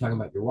 like you were talking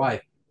about your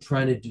wife,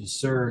 trying to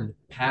discern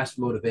past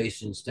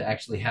motivations to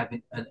actually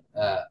having an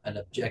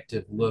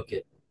objective look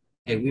at,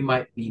 hey, we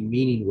might be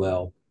meaning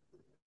well,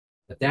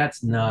 but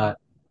that's not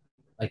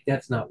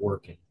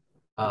working.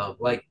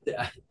 Like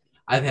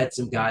I've had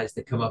some guys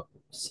that come up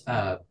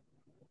uh,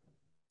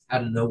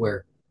 out of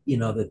nowhere,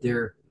 that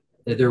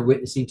they're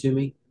witnessing to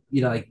me.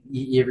 Like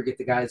you ever get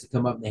the guys that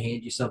come up and they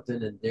hand you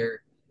something and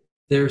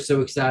they're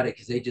so excited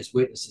because they just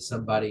witnessed to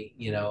somebody,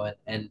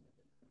 and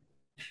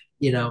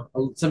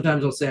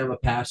sometimes I'll say I'm a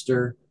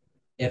pastor.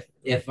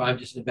 If I'm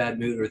just in a bad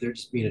mood or they're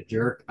just being a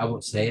jerk, I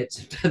won't say it.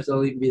 Sometimes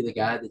I'll even be the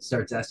guy that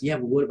starts asking, "Yeah,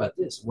 well, what about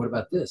this? What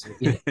about this?"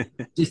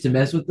 Just to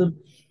mess with them.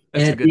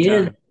 And That's a at good the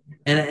end,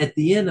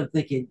 time. I'm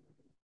thinking,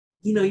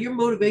 your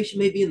motivation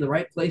may be in the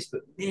right place,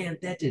 but man,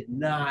 that did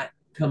not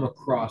come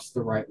across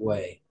the right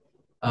way.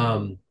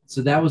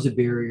 So that was a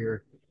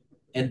barrier.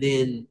 And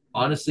then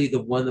honestly,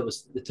 the one that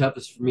was the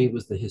toughest for me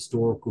was the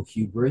historical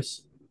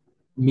hubris,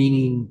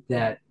 meaning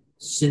that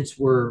since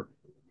we're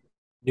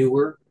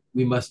newer,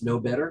 we must know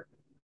better.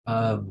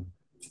 Um,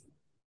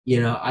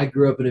 I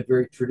grew up in a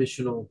very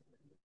traditional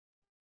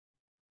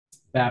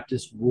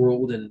Baptist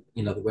world, and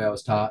the way I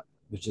was taught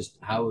was just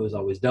how it was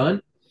always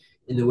done,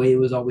 and the way it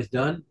was always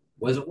done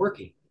wasn't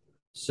working.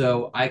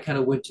 So I kind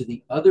of went to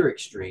the other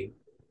extreme,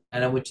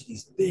 and I went to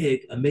these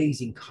big,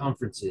 amazing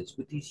conferences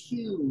with these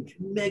huge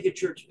mega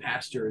church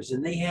pastors,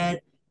 and they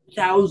had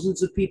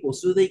thousands of people,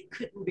 so they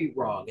couldn't be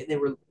wrong, and they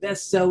were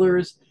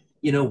bestsellers.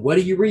 What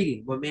are you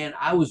reading? Well, man,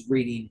 I was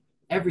reading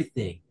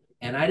everything.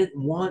 And I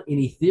didn't want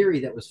any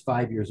theory that was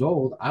 5 years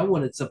old. I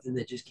wanted something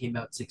that just came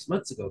out 6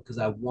 months ago because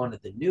I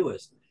wanted the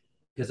newest,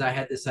 because I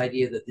had this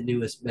idea that the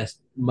newest best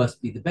must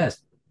be the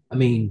best. I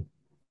mean,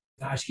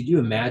 gosh, could you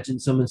imagine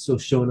someone still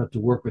showing up to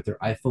work with their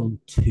iPhone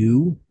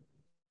 2?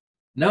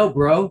 No,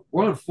 bro,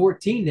 we're on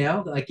 14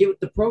 now. I get with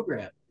the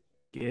program.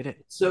 Get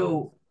it.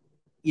 So,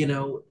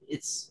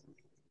 it's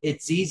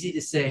easy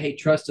to say, hey,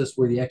 trust us,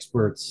 we're the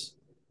experts.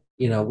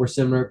 We're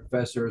seminary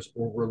professors,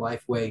 or we're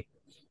Lifeway,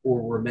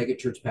 or we're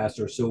megachurch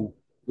pastors. So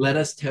let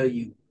us tell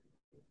you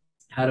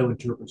how to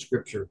interpret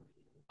scripture.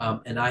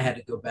 And I had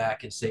to go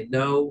back and say,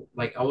 no,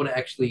 like I want to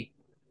actually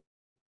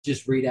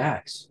just read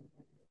Acts.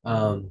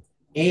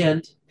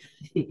 And,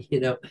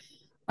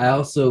 I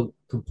also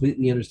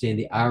completely understand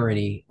the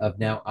irony of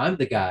now I'm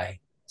the guy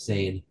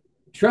saying,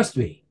 trust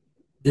me,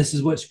 this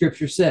is what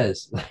scripture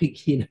says.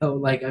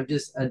 Like I'm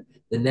just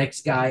the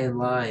next guy in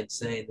line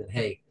saying that,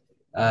 hey,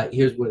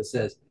 here's what it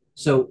says.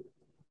 So,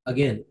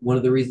 again, one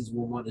of the reasons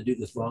we're wanting to do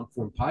this long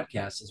form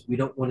podcast is we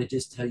don't want to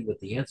just tell you what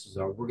the answers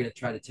are. We're going to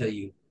try to tell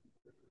you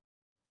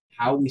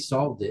how we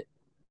solved it,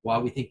 why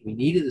we think we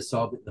needed to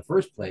solve it in the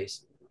first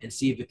place, and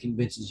see if it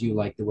convinces you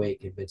like the way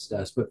it convinced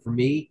us. But for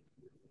me,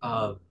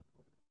 um,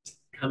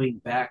 coming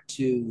back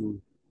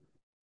to,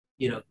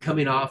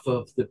 coming off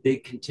of the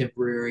big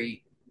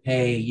contemporary,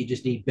 hey, you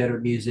just need better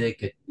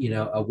music,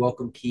 a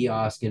welcome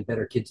kiosk and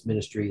better kids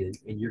ministry,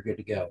 and you're good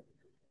to go.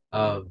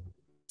 Um,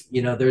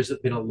 there's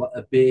been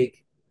a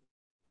big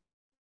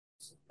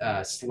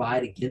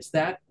slide against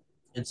that.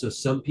 And so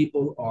some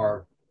people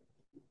are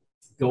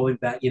going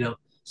back,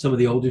 some of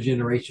the older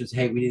generations,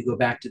 hey, we need to go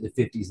back to the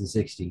 50s and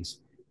 60s,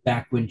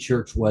 back when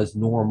church was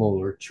normal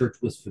or church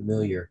was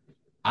familiar.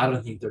 I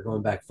don't think they're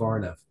going back far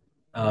enough.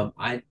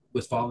 I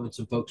was following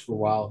some folks for a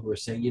while who were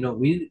saying,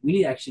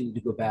 we actually need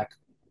to go back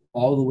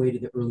all the way to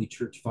the early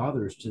church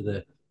fathers, to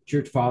the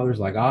church fathers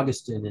like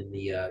Augustine in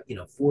the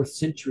fourth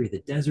century, the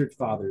desert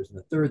fathers in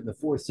the third and the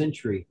fourth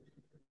century.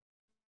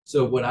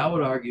 So what I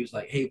would argue is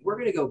like, hey, we're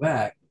going to go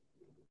back.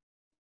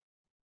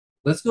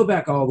 Let's go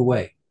back all the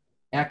way.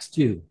 Acts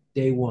 2,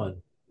 day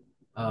 1.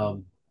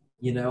 Um,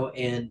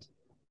 and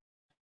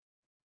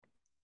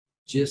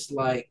just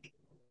like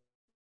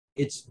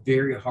it's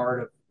very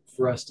hard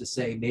for us to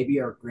say maybe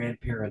our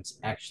grandparents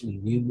actually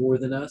knew more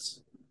than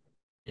us,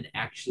 and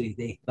actually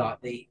they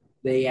thought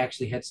they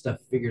actually had stuff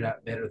figured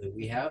out better than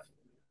we have.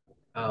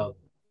 Um,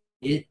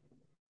 it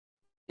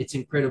it's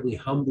incredibly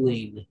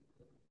humbling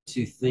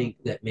to think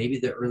that maybe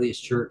the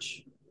earliest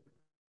church,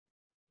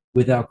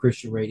 without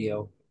Christian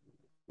radio,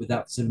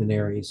 without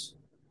seminaries,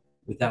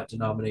 without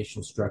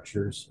denominational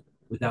structures,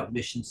 without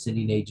mission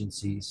sending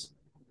agencies,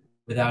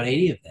 without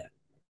any of that,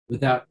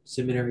 without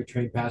seminary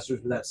trained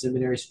pastors, without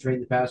seminaries to train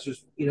the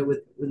pastors,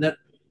 with that,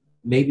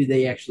 maybe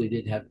they actually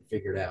did have it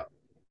figured out.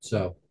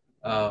 So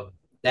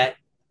that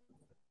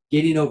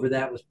getting over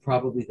that was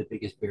probably the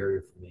biggest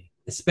barrier for me,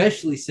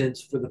 especially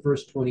since for the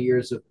first 20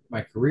 years of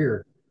my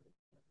career,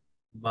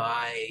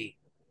 my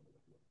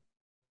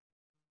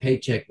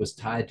paycheck was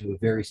tied to a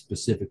very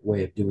specific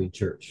way of doing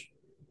church,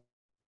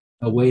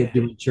 a way of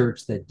doing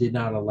church that did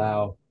not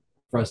allow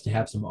for us to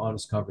have some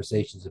honest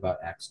conversations about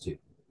Acts 2,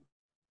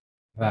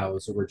 how it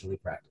was originally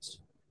practiced.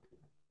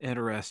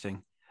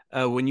 Interesting.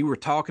 When you were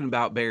talking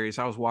about barriers,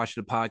 I was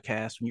watching a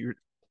podcast when you were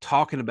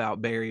talking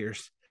about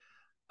barriers.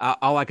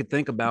 All I could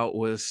think about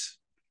was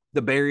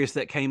the barriers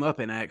that came up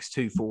in Acts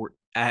 2 for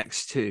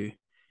Acts 2.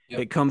 Yep.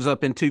 It comes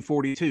up in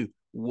 242.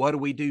 What do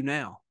we do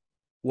now?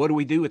 What do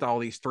we do with all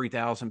these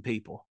 3,000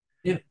 people?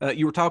 Yeah.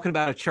 You were talking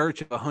about a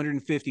church of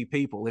 150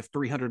 people. If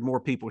 300 more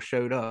people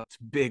showed up, it's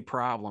a big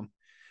problem.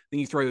 Then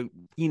you throw,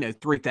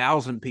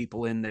 3,000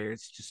 people in there.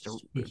 It's just a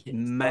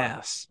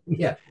mess.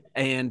 Yeah.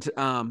 And,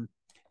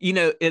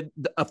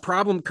 a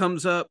problem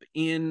comes up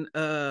in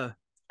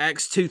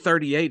Acts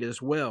 2:38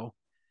 as well.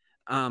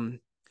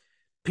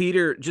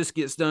 Peter just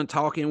gets done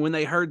talking. When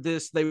they heard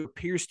this, they were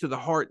pierced to the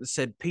heart and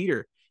said, Peter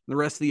and the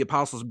rest of the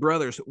apostles'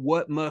 brothers,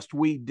 what must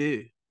we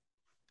do?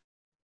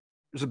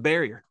 There's a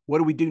barrier. What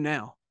do we do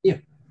now? Yeah.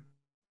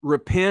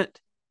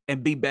 Repent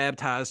and be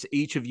baptized,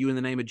 each of you, in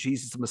the name of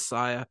Jesus the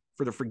Messiah,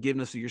 for the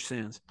forgiveness of your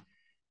sins.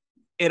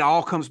 It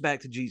all comes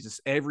back to Jesus.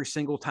 Every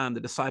single time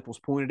the disciples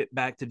pointed it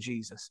back to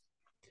Jesus.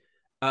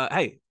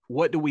 Hey,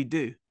 what do we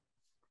do?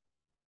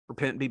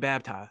 Repent and be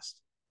baptized.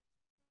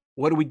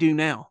 What do we do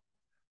now?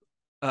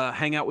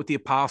 Hang out with the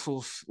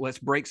apostles. Let's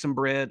break some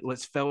bread.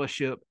 Let's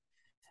fellowship.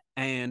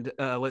 and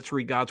let's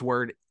read God's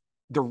word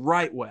the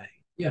right way.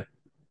 Yeah.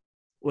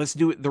 Let's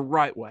do it the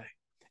right way.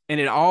 And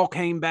it all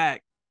came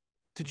back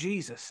to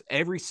Jesus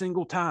every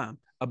single time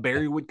a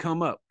barrier would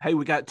come up. Hey,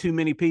 we got too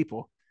many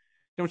people.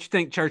 Don't you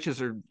think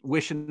churches are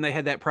wishing they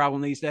had that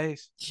problem these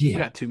days? Yeah. We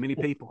got too many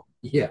people.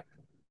 Yeah.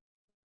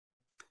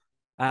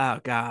 Oh,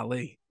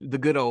 golly, the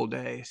good old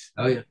days.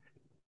 Oh,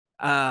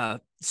 yeah.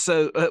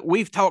 So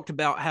we've talked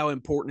about how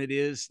important it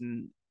is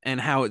and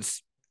how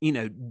it's,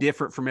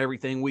 different from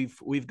everything.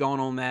 We've gone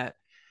on that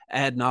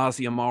ad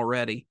nauseum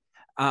already.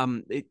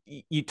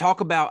 You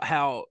talk about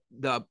how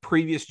the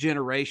previous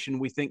generation,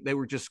 we think they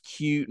were just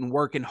cute and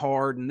working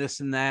hard and this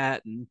and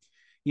that. And,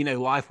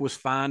 life was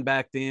fine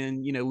back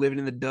then, living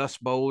in the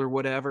Dust Bowl or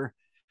whatever.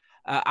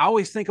 I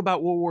always think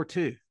about World War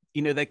II.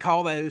 They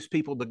call those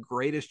people the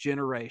greatest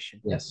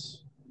generation. Yes.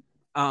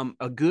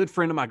 A good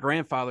friend of my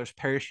grandfather's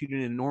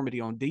parachuted in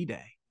Normandy on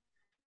D-Day,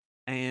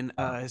 and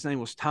his name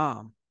was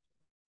Tom,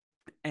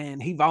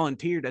 and he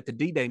volunteered at the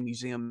D-Day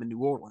Museum in New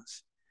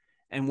Orleans.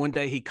 And one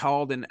day he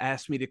called and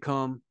asked me to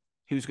come.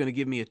 He was going to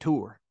give me a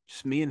tour,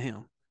 just me and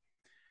him.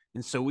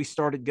 And so we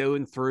started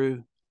going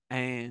through,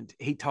 and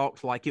he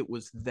talked like it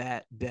was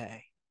that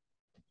day.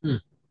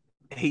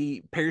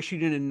 He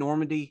parachuted in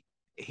Normandy.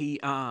 He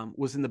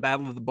was in the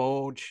Battle of the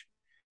Bulge.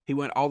 He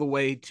went all the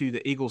way to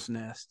the Eagle's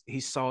Nest. He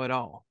saw it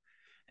all.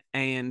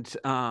 And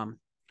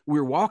we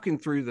were walking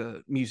through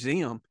the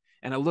museum,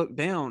 and I looked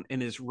down,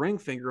 and his ring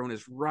finger on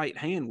his right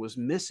hand was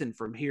missing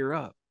from here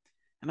up.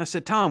 And I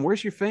said, Tom,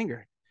 where's your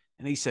finger?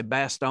 And he said,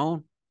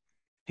 Bastogne.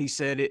 He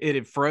said it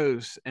had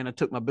froze, and I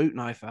took my boot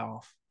knife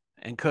off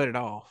and cut it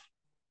off.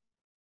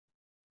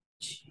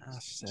 I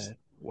said,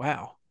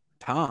 wow,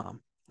 Tom.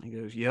 He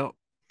goes, yep.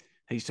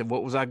 He said,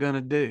 what was I going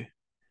to do?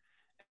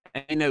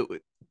 And,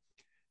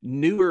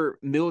 newer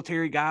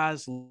military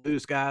guys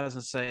lose guys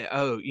and say,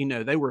 oh,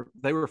 they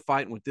were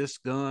fighting with this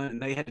gun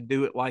and they had to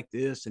do it like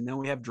this. And then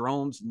we have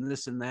drones and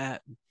this and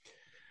that.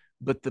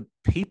 But the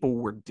people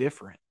were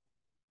different.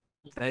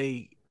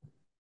 They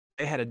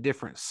had a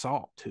different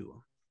salt to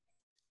them.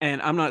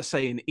 And I'm not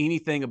saying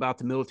anything about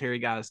the military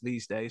guys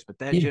these days, but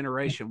that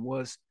generation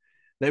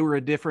they were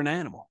a different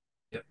animal.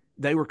 Yep.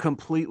 They were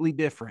completely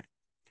different.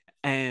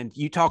 And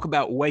you talk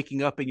about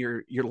waking up and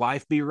your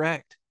life be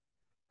wrecked.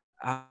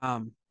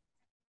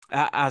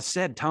 I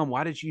said, Tom,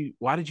 why did you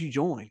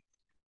join?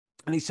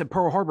 And he said,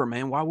 Pearl Harbor,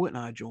 man, why wouldn't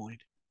I join?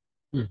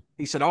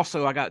 He said,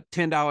 also, I got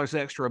 $10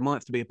 extra a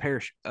month to be a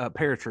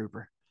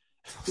paratrooper.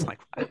 I was like,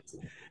 what?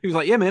 He was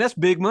like, yeah, man, that's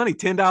big money.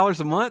 $10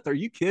 a month. Are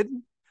you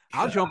kidding?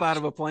 I'll jump out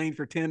of a plane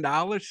for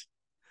 $10.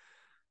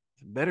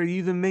 Better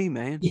you than me,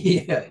 man.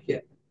 Yeah.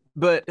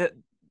 But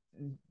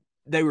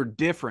they were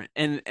different.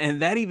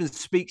 And that even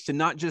speaks to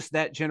not just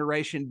that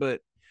generation,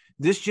 but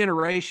this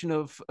generation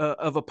of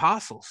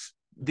apostles.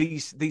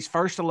 These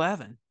first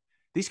 11,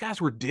 these guys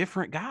were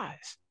different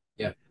guys.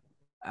 Yeah.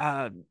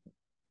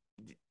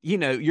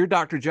 You're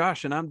Dr.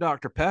 Josh and I'm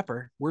Dr.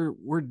 Pepper.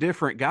 We're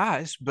different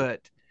guys,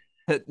 but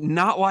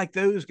not like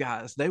those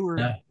guys. They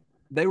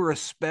were a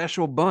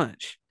special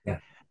bunch.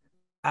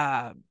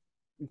 Yeah.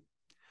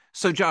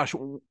 So Josh,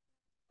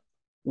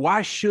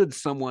 why should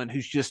someone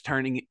who's just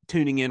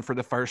tuning in for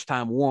the first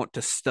time want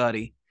to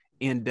study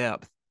in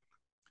depth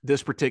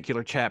this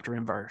particular chapter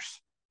and verse?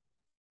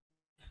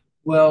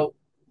 Well,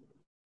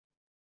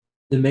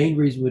 the main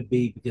reason would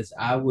be because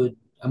I'm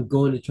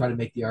going to try to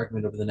make the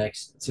argument over the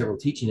next several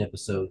teaching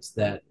episodes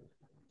that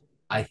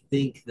I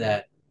think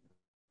that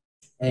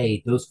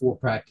those four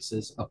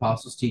practices,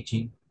 apostles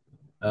teaching,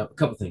 a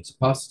couple things,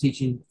 apostles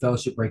teaching,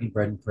 fellowship, breaking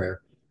bread, and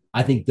prayer.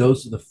 I think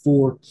those are the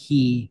four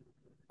key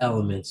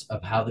elements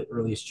of how the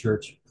earliest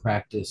church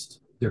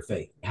practiced their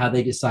faith, how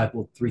they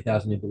discipled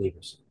 3,000 new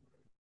believers.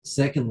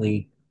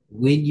 Secondly,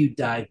 when you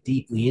dive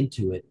deeply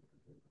into it,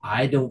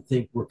 I don't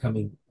think we're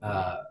coming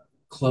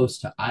close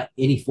to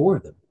any four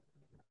of them.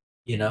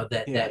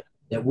 That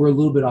we're a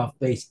little bit off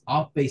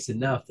base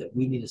enough that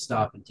we need to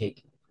stop and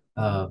take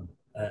some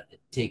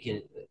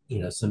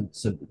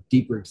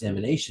deeper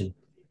examination.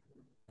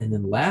 And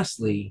then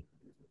lastly,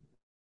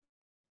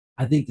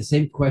 I think the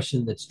same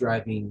question that's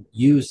driving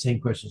you is the same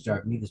question that's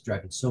driving me, that's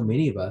driving so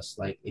many of us.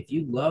 Like, if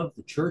you love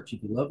the church,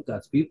 if you love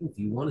God's people, if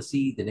you want to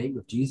see the name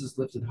of Jesus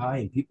lifted high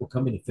and people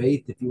coming to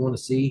faith, if you want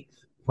to see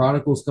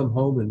prodigals come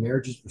home and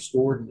marriages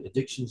restored and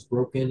addictions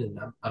broken, and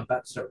I'm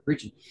about to start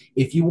preaching.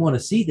 If you want to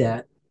see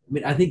that, I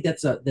mean, I think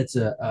that's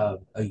a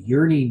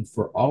yearning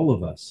for all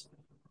of us,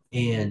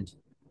 and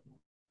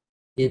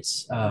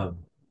it's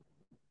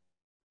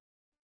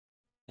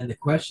and the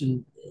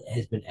question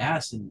has been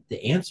asked, and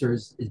the answer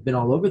has been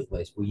all over the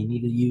place. Well, you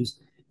need to use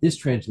this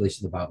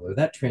translation of the Bible or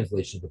that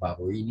translation of the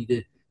Bible, or you need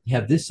to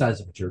have this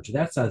size of a church or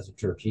that size of a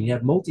church. You need to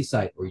have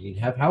multi-site, or you need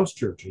to have house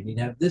church, or you need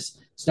to have this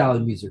style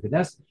of music, or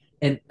that's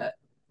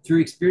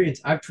through experience,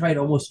 I've tried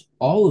almost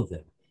all of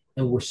them,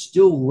 and we're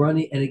still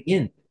running. And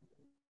again,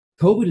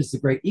 COVID is the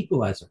great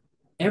equalizer.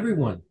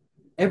 Everyone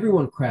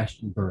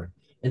crashed and burned.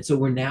 And so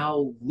we're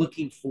now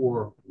looking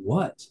for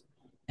what?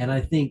 And I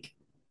think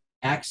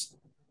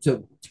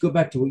so to go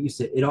back to what you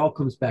said, it all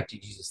comes back to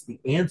Jesus. The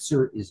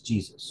answer is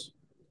Jesus.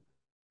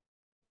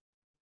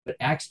 But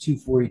Acts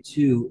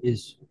 2:42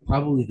 is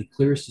probably the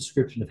clearest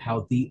description of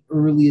how the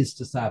earliest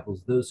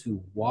disciples, those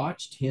who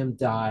watched him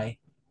die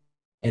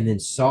and then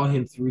saw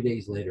him 3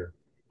 days later,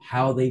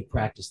 how they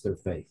practiced their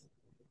faith.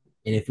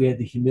 And if we have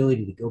the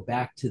humility to go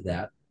back to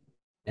that,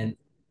 and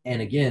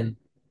and again,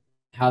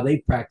 how they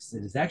practice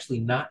it is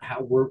actually not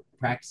how we're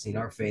practicing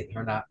our faith,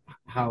 or not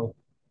how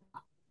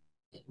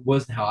it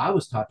wasn't how I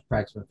was taught to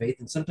practice my faith,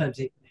 and sometimes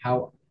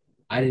how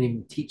I didn't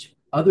even teach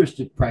others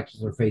to practice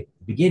their faith at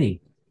the beginning.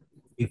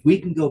 If we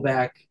can go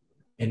back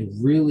and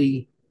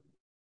really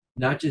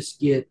not just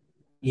get,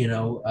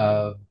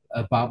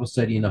 a Bible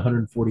study in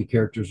 140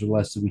 characters or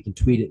less so we can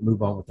tweet it and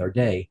move on with our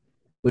day,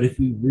 but if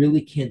we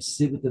really can't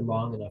sit with it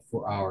long enough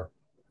for our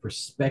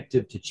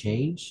perspective to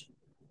change,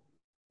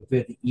 if we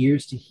have the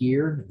ears to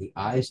hear, the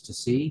eyes to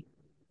see,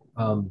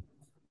 um,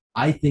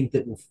 I think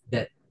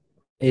that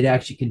it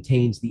actually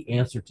contains the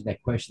answer to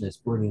that question that's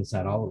burning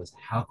inside all of us.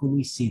 How can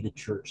we see the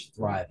church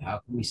thrive? How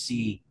can we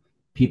see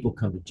people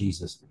come to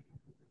Jesus?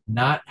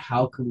 Not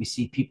how can we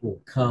see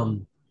people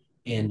come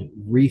and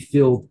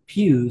refill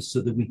pews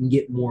so that we can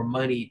get more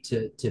money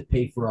to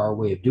pay for our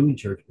way of doing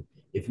church.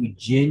 If we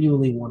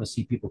genuinely want to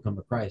see people come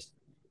to Christ,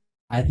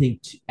 I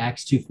think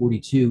Acts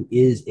 2:42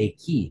 is a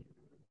key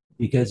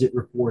because it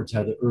records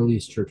how the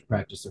earliest church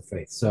practiced their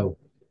faith. So,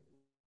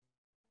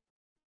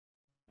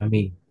 I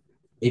mean,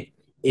 if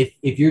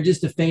if you're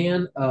just a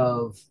fan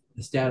of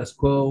the status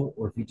quo,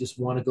 or if you just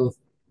want to go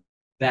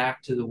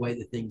back to the way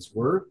that things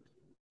were,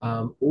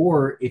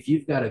 or if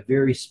you've got a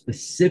very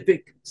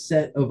specific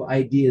set of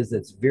ideas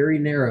that's very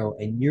narrow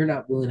and you're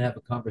not willing to have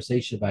a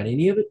conversation about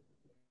any of it,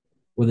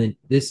 well, then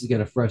this is going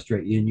to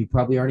frustrate you and you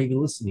probably aren't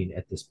even listening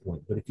at this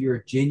point. But if you're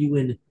a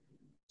genuine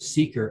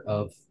seeker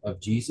of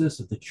Jesus,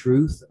 of the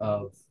truth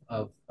of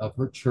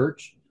her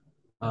church,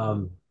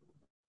 um,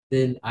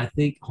 then I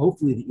think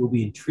hopefully that you'll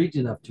be intrigued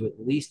enough to at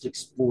least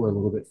explore a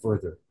little bit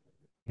further.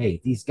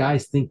 Hey, these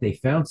guys think they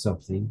found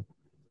something.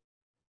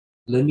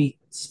 Let me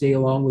stay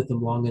along with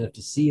them long enough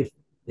to see if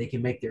they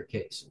can make their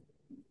case.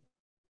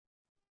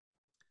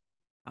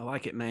 I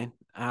like it, man.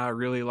 I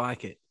really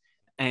like it.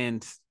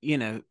 And,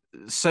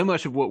 so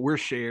much of what we're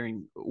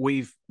sharing,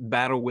 we've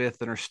battled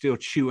with and are still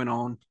chewing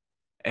on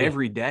Yeah.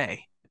 every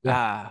day.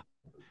 Yeah.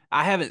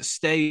 I haven't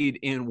stayed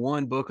in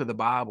one book of the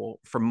Bible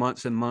for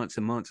months and months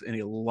and months in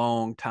a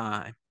long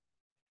time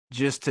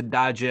just to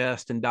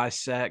digest and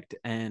dissect.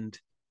 And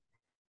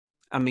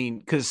I mean,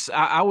 because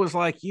I was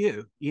like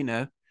you,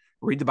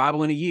 read the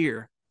Bible in a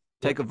year,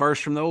 take a verse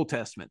from the Old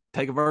Testament,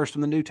 take a verse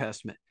from the New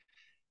Testament,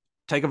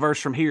 take a verse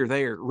from here,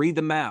 there, read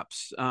the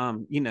maps,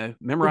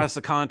 memorize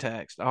the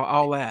context,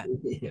 all that.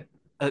 Yeah.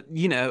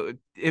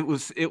 It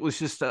was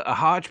just a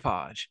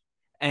hodgepodge.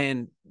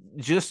 And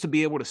just to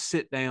be able to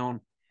sit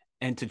down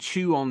and to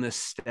chew on this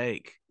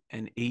steak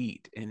and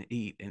eat and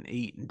eat and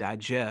eat and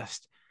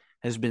digest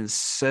has been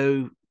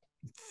so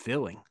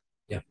filling.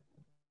 Yeah.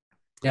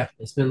 Yeah.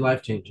 It's been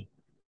life changing.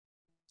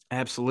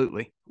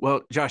 Absolutely.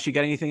 Well, Josh, you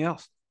got anything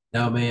else?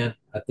 No, man,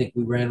 I think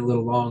we ran a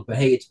little long, but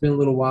hey, it's been a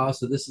little while.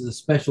 So this is a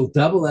special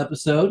double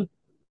episode.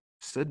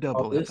 It's a All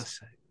double this.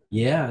 episode.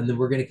 Yeah. And then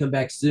we're going to come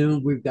back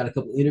soon. We've got a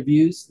couple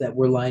interviews that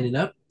we're lining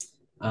up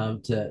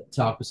to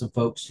talk with some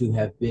folks who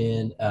have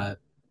been,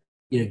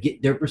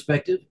 get their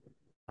perspective,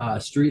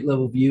 street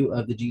level view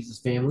of the Jesus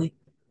family.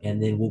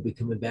 And then we'll be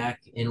coming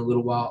back in a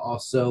little while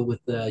also with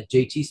the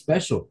JT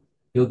special.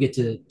 He'll get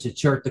to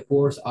chart the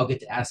course. I'll get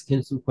to ask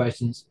him some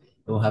questions,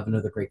 and we'll have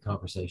another great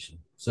conversation.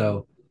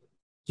 So,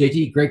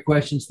 JT, great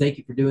questions. Thank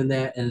you for doing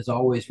that. And as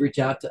always, reach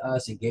out to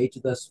us, engage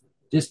with us.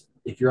 Just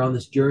if you're on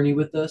this journey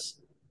with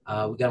us,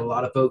 we got a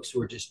lot of folks who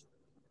are just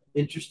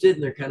interested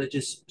and they're kind of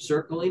just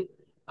circling.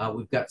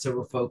 We've got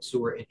several folks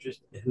who are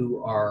interested,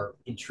 who are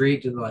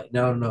intrigued and like,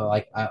 no,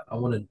 like I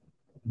want to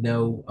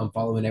know. I'm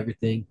following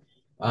everything.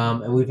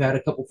 And we've had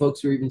a couple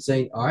folks who are even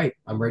saying, "All right,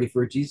 I'm ready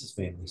for a Jesus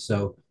family."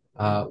 So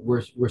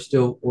we're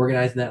still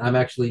organizing that. I'm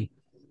actually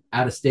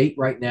out of state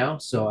right now,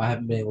 so I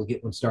haven't been able to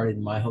get one started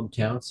in my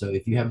hometown. So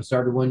if you haven't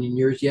started one in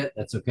yours yet,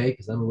 that's okay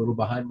because I'm a little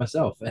behind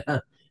myself,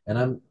 and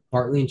I'm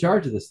partly in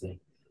charge of this thing.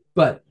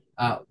 But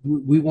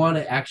we want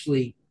to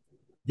actually,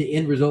 the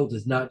end result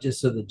is not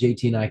just so that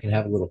JT and I can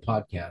have a little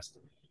podcast,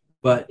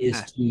 but is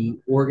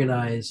to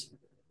organize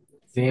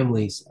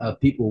families of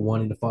people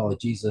wanting to follow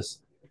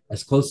Jesus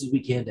as close as we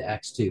can to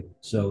Acts 2.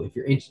 So if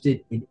you're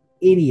interested in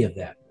any of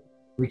that,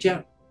 reach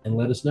out and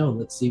let us know.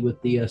 Let's see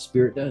what the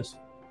Spirit does.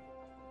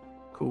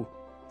 Cool.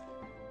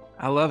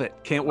 I love it.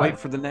 Can't wait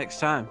for the next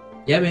time.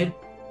 Yeah, man.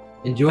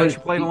 Enjoy. Thanks for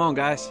playing along,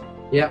 guys.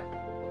 Yeah.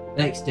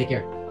 Thanks. Take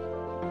care.